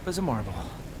as sharp as a marble.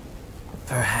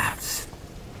 Perhaps.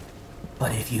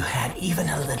 But if you had even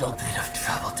a little bit of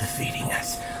trouble defeating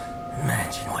us,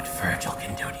 imagine what Virgil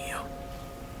can do to you.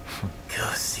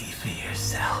 Go see for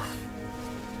yourself.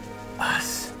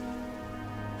 Us.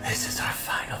 This is our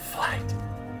final flight.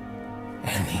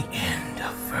 And the end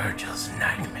of Virgil's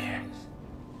nightmares.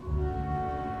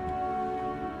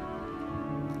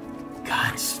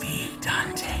 Godspeed,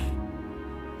 Dante.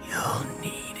 You'll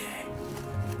need it.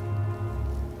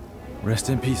 Rest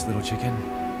in peace, little chicken.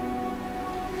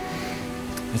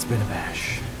 It's been a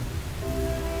bash.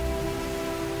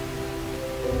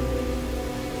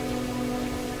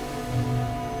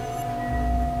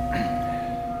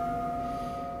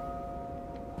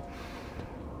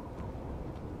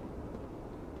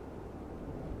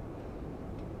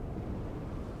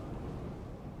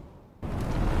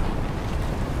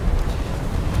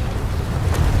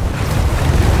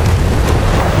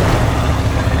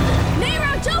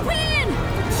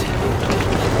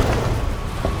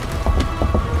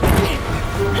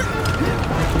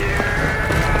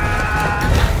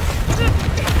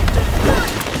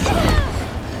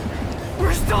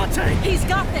 He's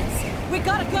got this! We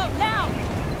gotta go, now!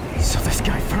 So this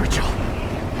guy Virgil,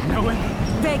 know him?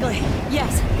 Vaguely,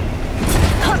 yes.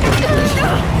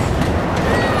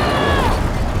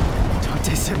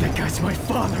 Dante said that guy's my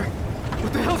father.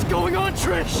 What the hell's going on,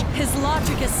 Trish? His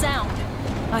logic is sound.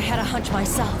 I had a hunch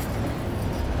myself.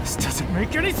 This doesn't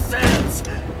make any sense!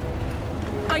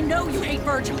 I know you hate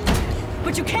Virgil,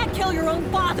 but you can't kill your own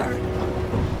father!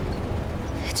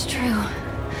 It's true.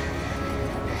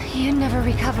 You'd never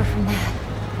recover from that.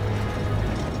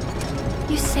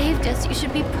 You saved us. You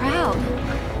should be proud.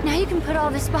 Now you can put all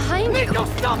this behind you. Nico,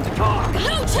 stop the car!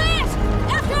 No chance!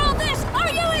 After all this, are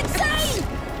you insane?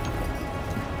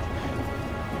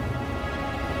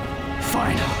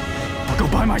 Fine. I'll go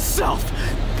by myself.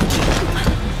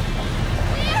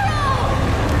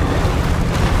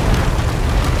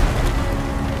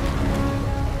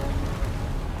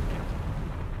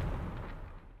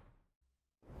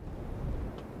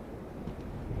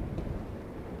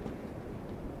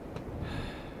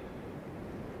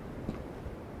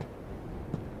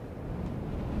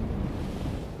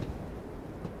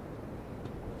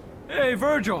 Hey,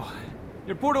 Virgil!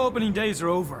 Your portal opening days are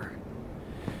over.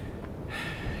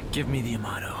 Give me the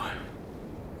Amato.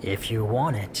 If you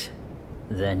want it,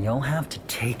 then you'll have to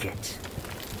take it.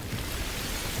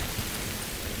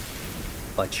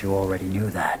 But you already knew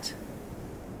that.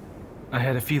 I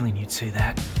had a feeling you'd say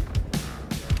that.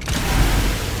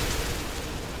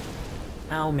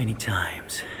 How many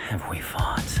times have we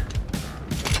fought?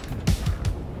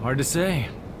 Hard to say.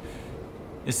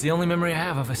 It's the only memory I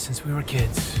have of us since we were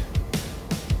kids.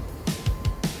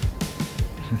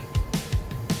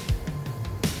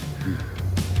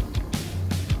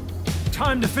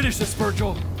 Time to finish this,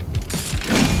 Virgil.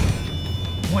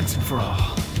 Once and for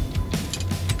all.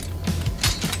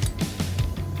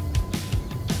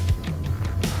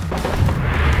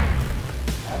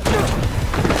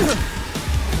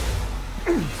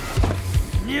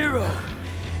 Nero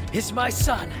is my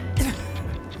son.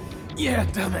 Yeah,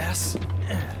 dumbass.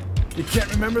 You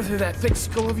can't remember through that thick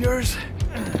skull of yours?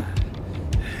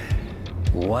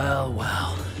 Well,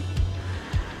 well.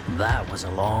 That was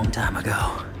a long time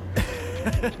ago.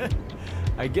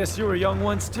 I guess you were young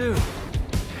once, too.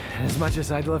 As much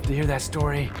as I'd love to hear that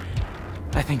story,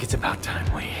 I think it's about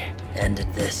time we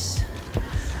ended this.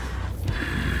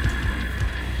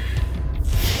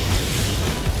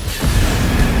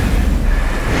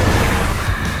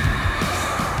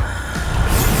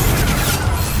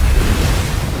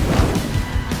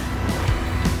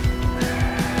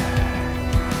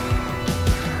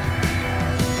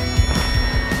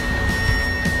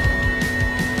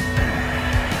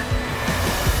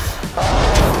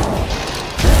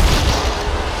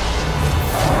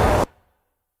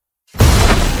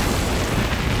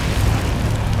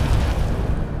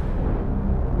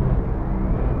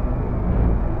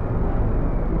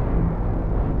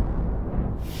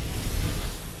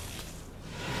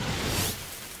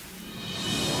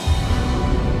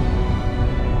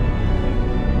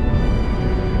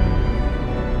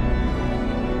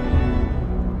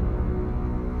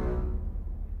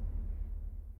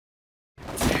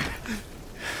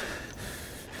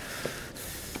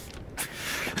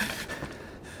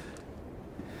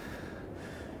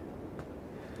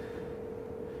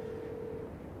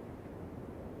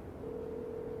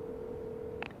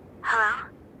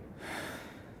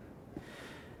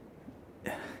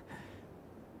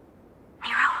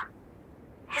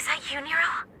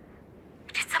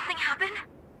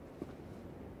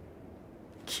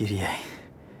 Kyrie.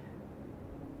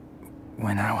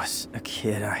 When I was a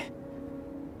kid, I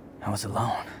was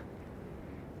alone.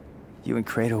 You and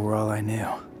Kratos were all I knew.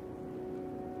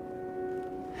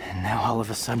 And now all of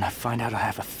a sudden I find out I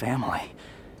have a family.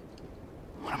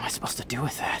 What am I supposed to do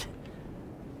with that?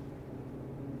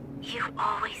 You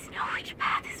always know which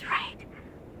path is right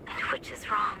and which is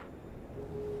wrong.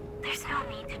 There's no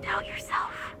need to doubt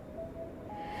yourself.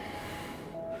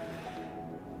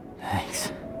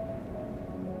 Thanks.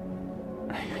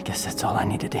 I guess that's all I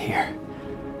needed to hear.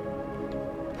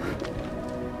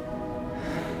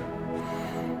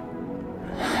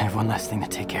 I have one last thing to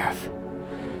take care of.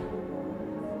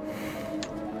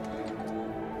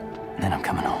 Then I'm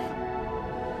coming home.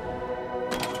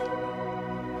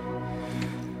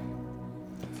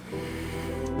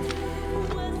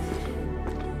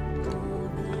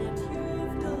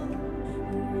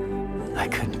 I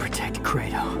couldn't protect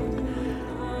Kratos.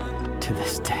 To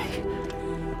this day,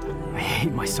 I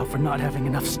hate myself for not having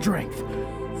enough strength.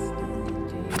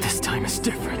 But this time is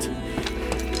different.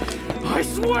 I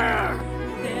swear!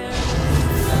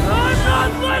 I'm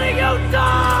not letting you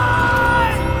die!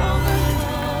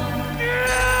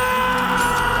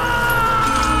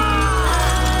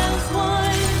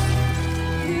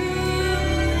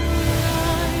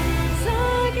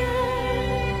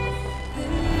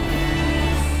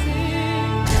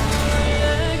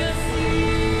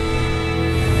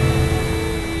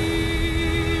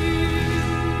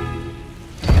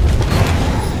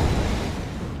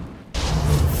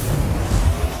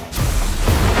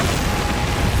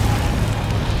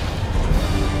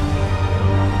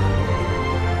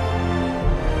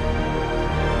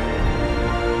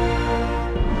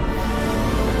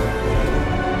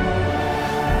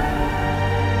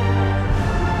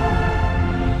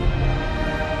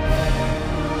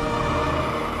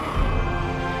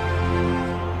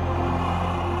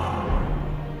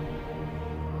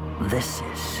 This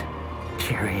is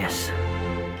curious.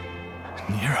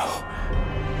 Nero.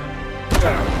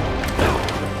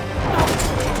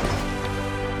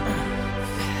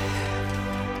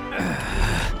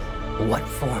 What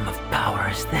form of power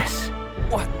is this?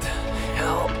 What the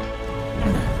hell?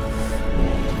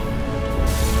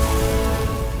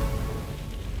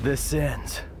 This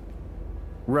ends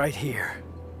right here.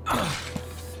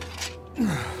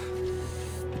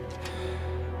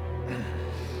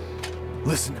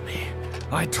 Listen to me.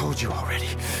 I told you already.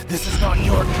 This is not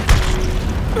your...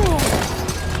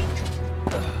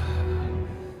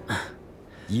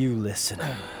 You listen,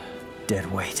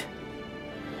 deadweight.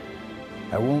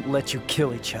 I won't let you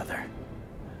kill each other.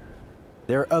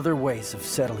 There are other ways of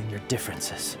settling your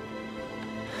differences.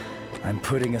 I'm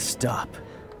putting a stop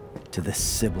to this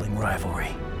sibling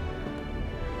rivalry.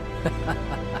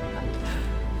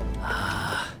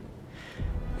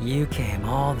 You came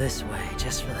all this way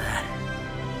just for that.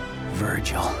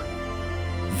 Virgil.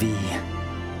 V.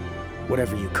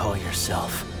 Whatever you call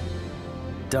yourself.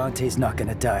 Dante's not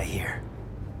gonna die here.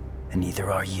 And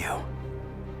neither are you.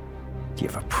 Do you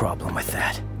have a problem with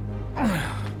that?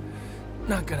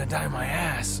 Not gonna die my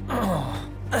ass. Oh,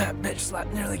 that bitch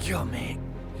slap nearly killed me.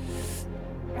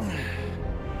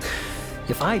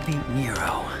 If I beat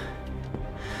Nero,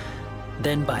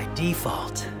 then by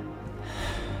default,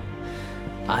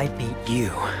 I beat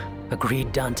you.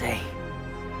 Agreed, Dante?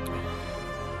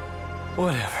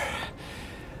 Whatever.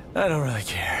 I don't really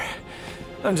care.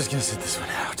 I'm just gonna sit this one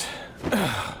out.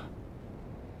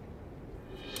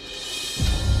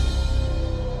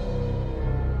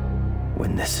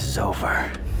 When this is over,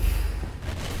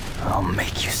 I'll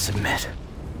make you submit.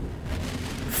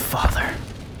 Father.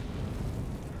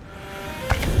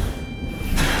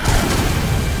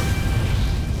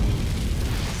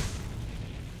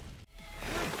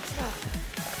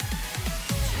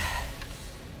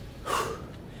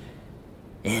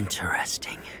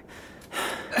 Interesting.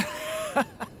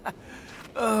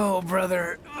 Oh,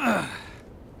 brother.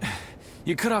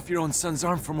 You cut off your own son's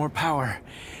arm for more power,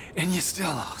 and you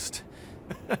still lost.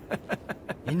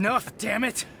 Enough, damn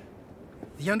it!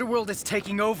 The underworld is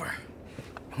taking over.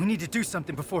 We need to do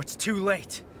something before it's too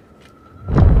late.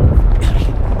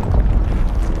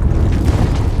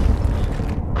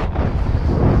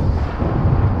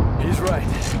 He's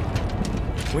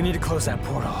right. We need to close that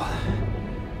portal.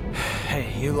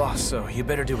 Hey, you lost, so you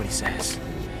better do what he says.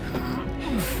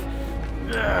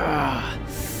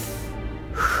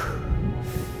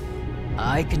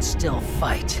 I can still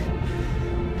fight.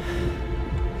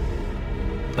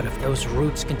 But if those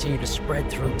roots continue to spread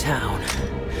through town,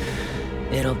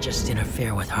 it'll just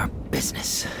interfere with our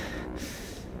business.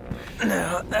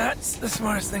 Now, that's the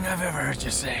smartest thing I've ever heard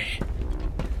you say.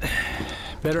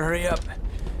 Better hurry up.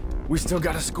 We still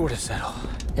got a score to settle.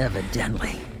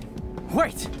 Evidently.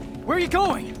 Wait! Where are you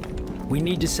going? We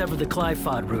need to sever the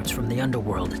Clifod roots from the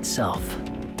underworld itself.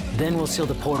 Then we'll seal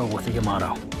the portal with the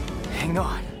Yamato. Hang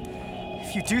on.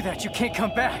 If you do that, you can't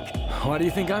come back. Why do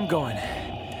you think I'm going?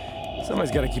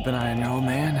 Somebody's got to keep an eye on your old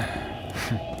man.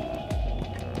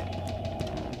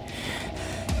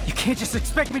 You can't just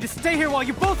expect me to stay here while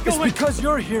you both go. It's because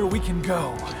you're here we can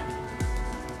go.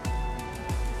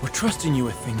 We're trusting you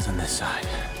with things on this side.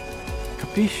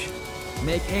 Capiche?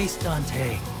 Make haste,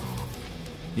 Dante.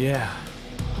 Yeah,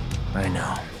 I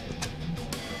know.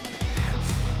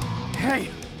 Hey,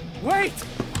 wait!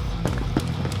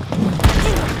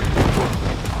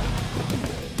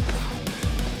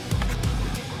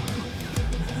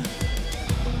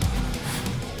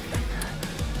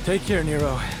 Take care,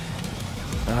 Nero.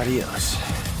 Adios.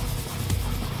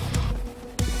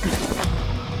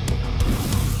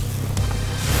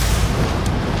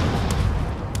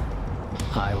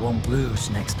 I won't lose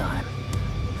next time.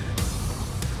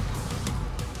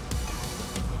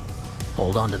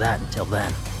 Hold on to that until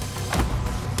then.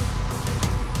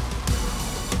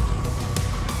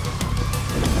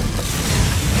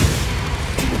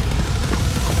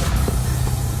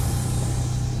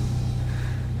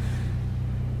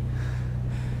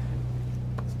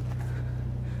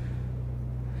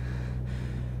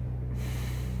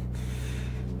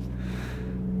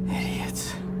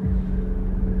 Idiots.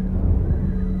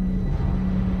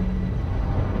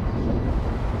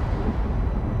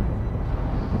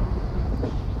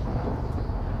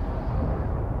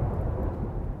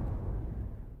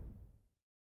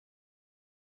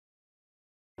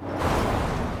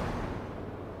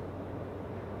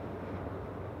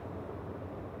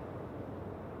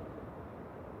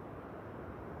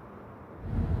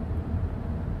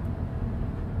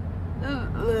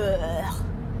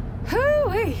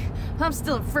 Hooey! I'm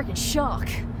still in freaking shock.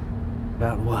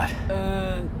 About what?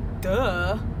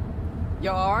 Duh.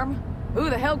 Your arm? Who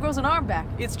the hell grows an arm back?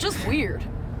 It's just weird.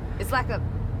 It's like a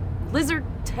lizard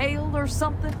tail or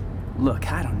something.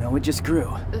 Look, I don't know, it just grew.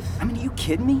 I mean, are you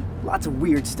kidding me? Lots of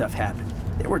weird stuff happened.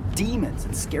 There were demons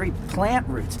and scary plant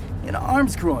roots and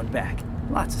arms growing back.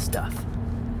 Lots of stuff.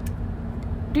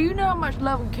 Do you know how much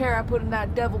love and care I put in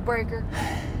that devil breaker?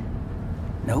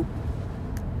 Nope.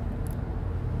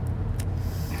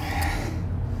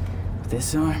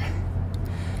 This arm,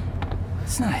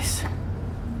 it's nice.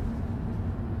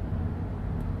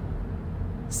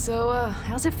 So,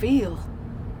 how's it feel?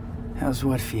 How's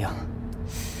what feel?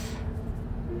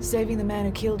 Saving the man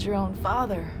who killed your own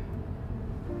father.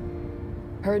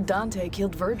 Heard Dante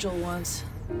killed Virgil once.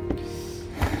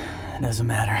 It doesn't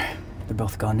matter. They're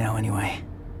both gone now anyway.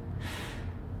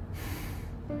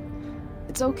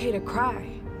 It's okay to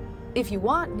cry. If you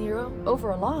want, Nero,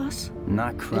 over a loss. I'm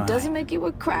not crying. It doesn't make you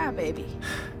a crybaby.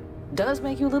 Does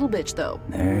make you a little bitch, though.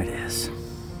 There it is.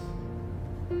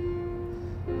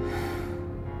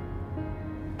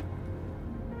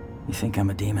 You think I'm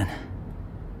a demon?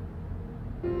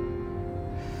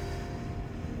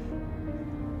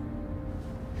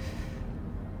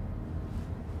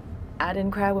 I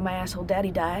didn't cry when my asshole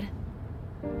daddy died.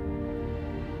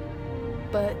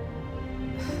 But...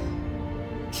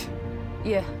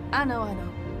 yeah, I know.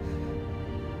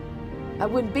 I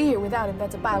wouldn't be here without him,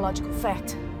 that's a biological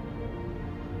fact.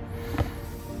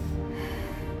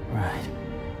 Right.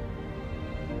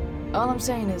 All I'm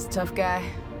saying is, tough guy,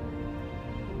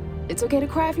 it's okay to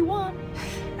cry if you want.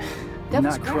 I'm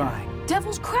not crying.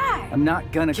 Devils cry. I'm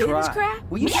not gonna Kittens cry. cry.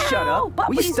 Will you Meow. shut up? Will you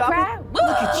Puppies stop cry. it? Look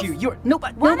at you. You're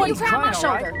nobody's Why don't you cry on crying, my all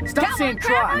shoulder? right? Stop Come saying on,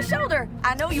 cry on cry. my shoulder.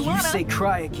 I know you You wanna. say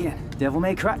cry again. Devil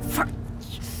may cry. Fuck.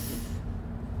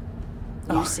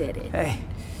 You said it. Hey,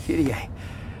 Hideaki.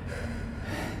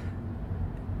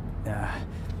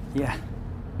 Yeah,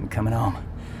 I'm coming home.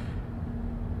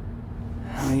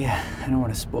 Oh yeah, I don't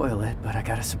want to spoil it, but I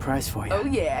got a surprise for you. Oh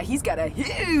yeah, he's got a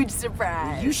huge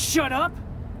surprise. You shut up!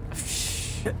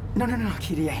 No,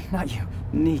 Hideaki, not you.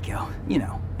 Nico, you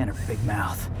know, and her big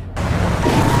mouth.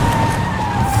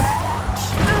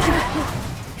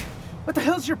 What the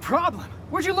hell's your problem?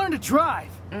 Where'd you learn to drive?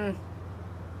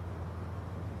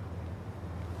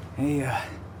 Hey,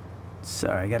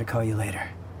 sorry, I gotta call you later.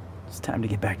 It's time to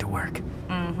get back to work.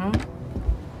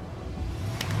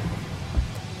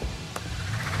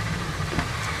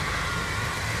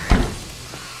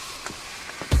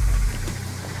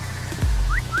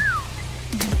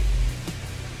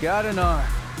 Got an arm.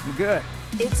 I'm good.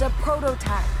 It's a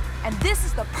prototype, and this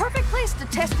is the perfect place to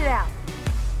test it out.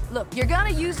 Look, you're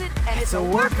gonna use it, and it's a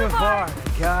work of art.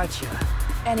 Gotcha.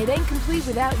 And it ain't complete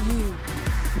without you.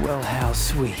 Well, how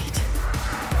sweet.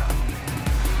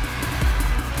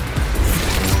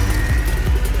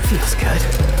 Feels good.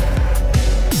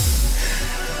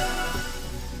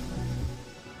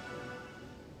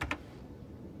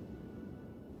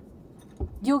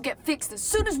 You'll get fixed as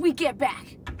soon as we get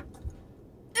back.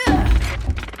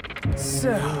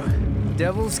 So,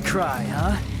 Devil's Cry,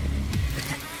 huh?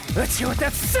 Let's hear what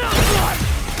that sounds like!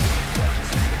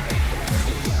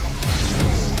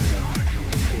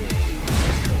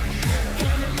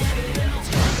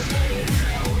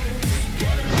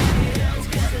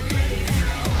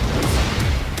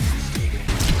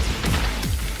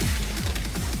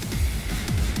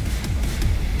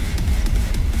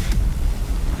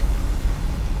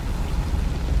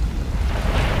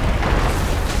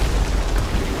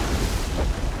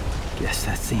 Guess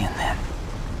that's the end then.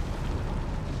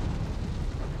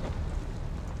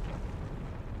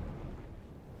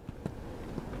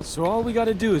 So all we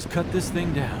gotta do is cut this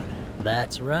thing down.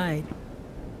 That's right.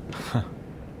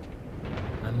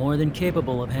 I'm more than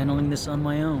capable of handling this on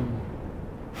my own.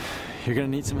 You're gonna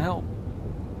need some help.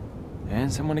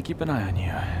 And someone to keep an eye on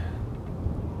you.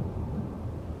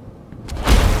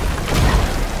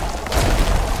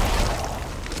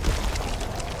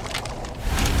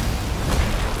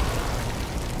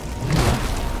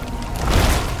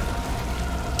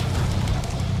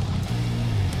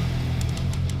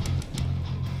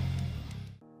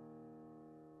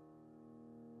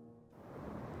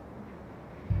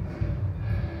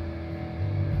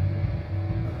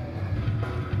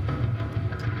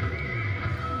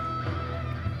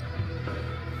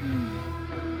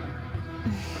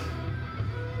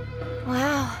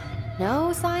 Wow,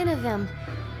 no sign of him.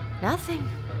 Nothing.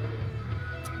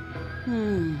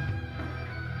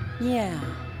 Yeah.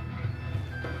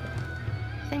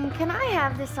 Then can I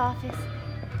have this office?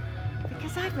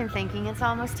 Because I've been thinking it's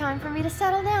almost time for me to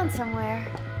settle down somewhere.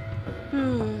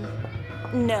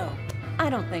 No, I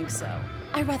don't think so.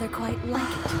 I rather quite like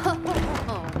it.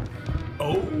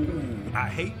 Oh, I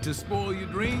hate to spoil your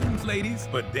dreams, ladies,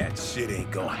 but that shit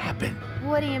ain't gonna happen.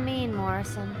 What do you mean,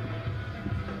 Morrison?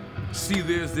 See,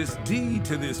 there's this deed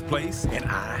to this place, and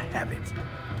I have it.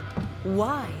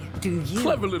 Why do you?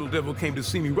 Clever little devil came to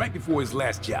see me right before his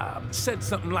last job. Said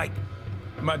something like,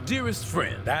 "My dearest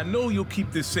friend, I know you'll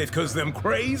keep this safe, cause them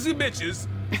crazy bitches..."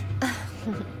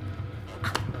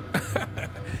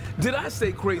 Did I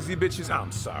say crazy bitches?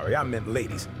 I'm sorry, I meant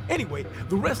ladies. Anyway,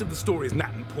 the rest of the story is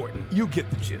not important. You get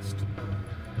the gist.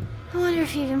 I wonder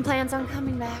if he even plans on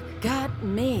coming back. Got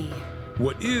me.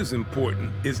 What is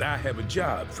important is I have a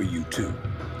job for you two.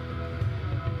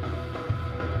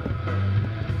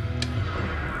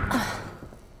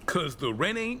 Cause the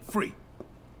rent ain't free.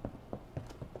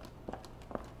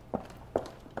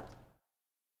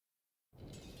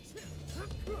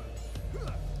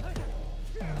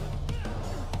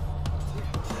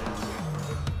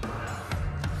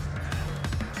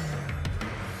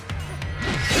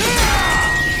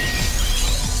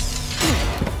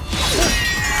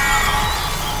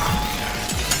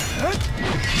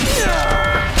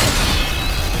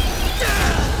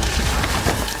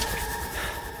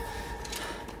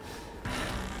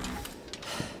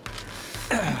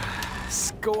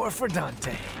 Score for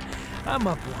Dante. I'm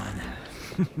up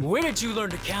one. Where did you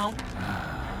learn to count?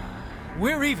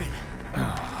 We're even.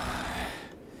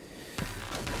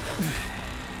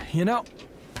 You know,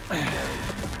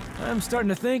 I'm starting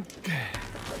to think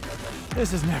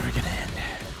this is never gonna end.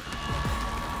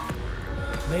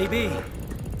 Maybe.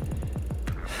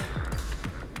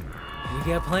 We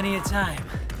got plenty of time.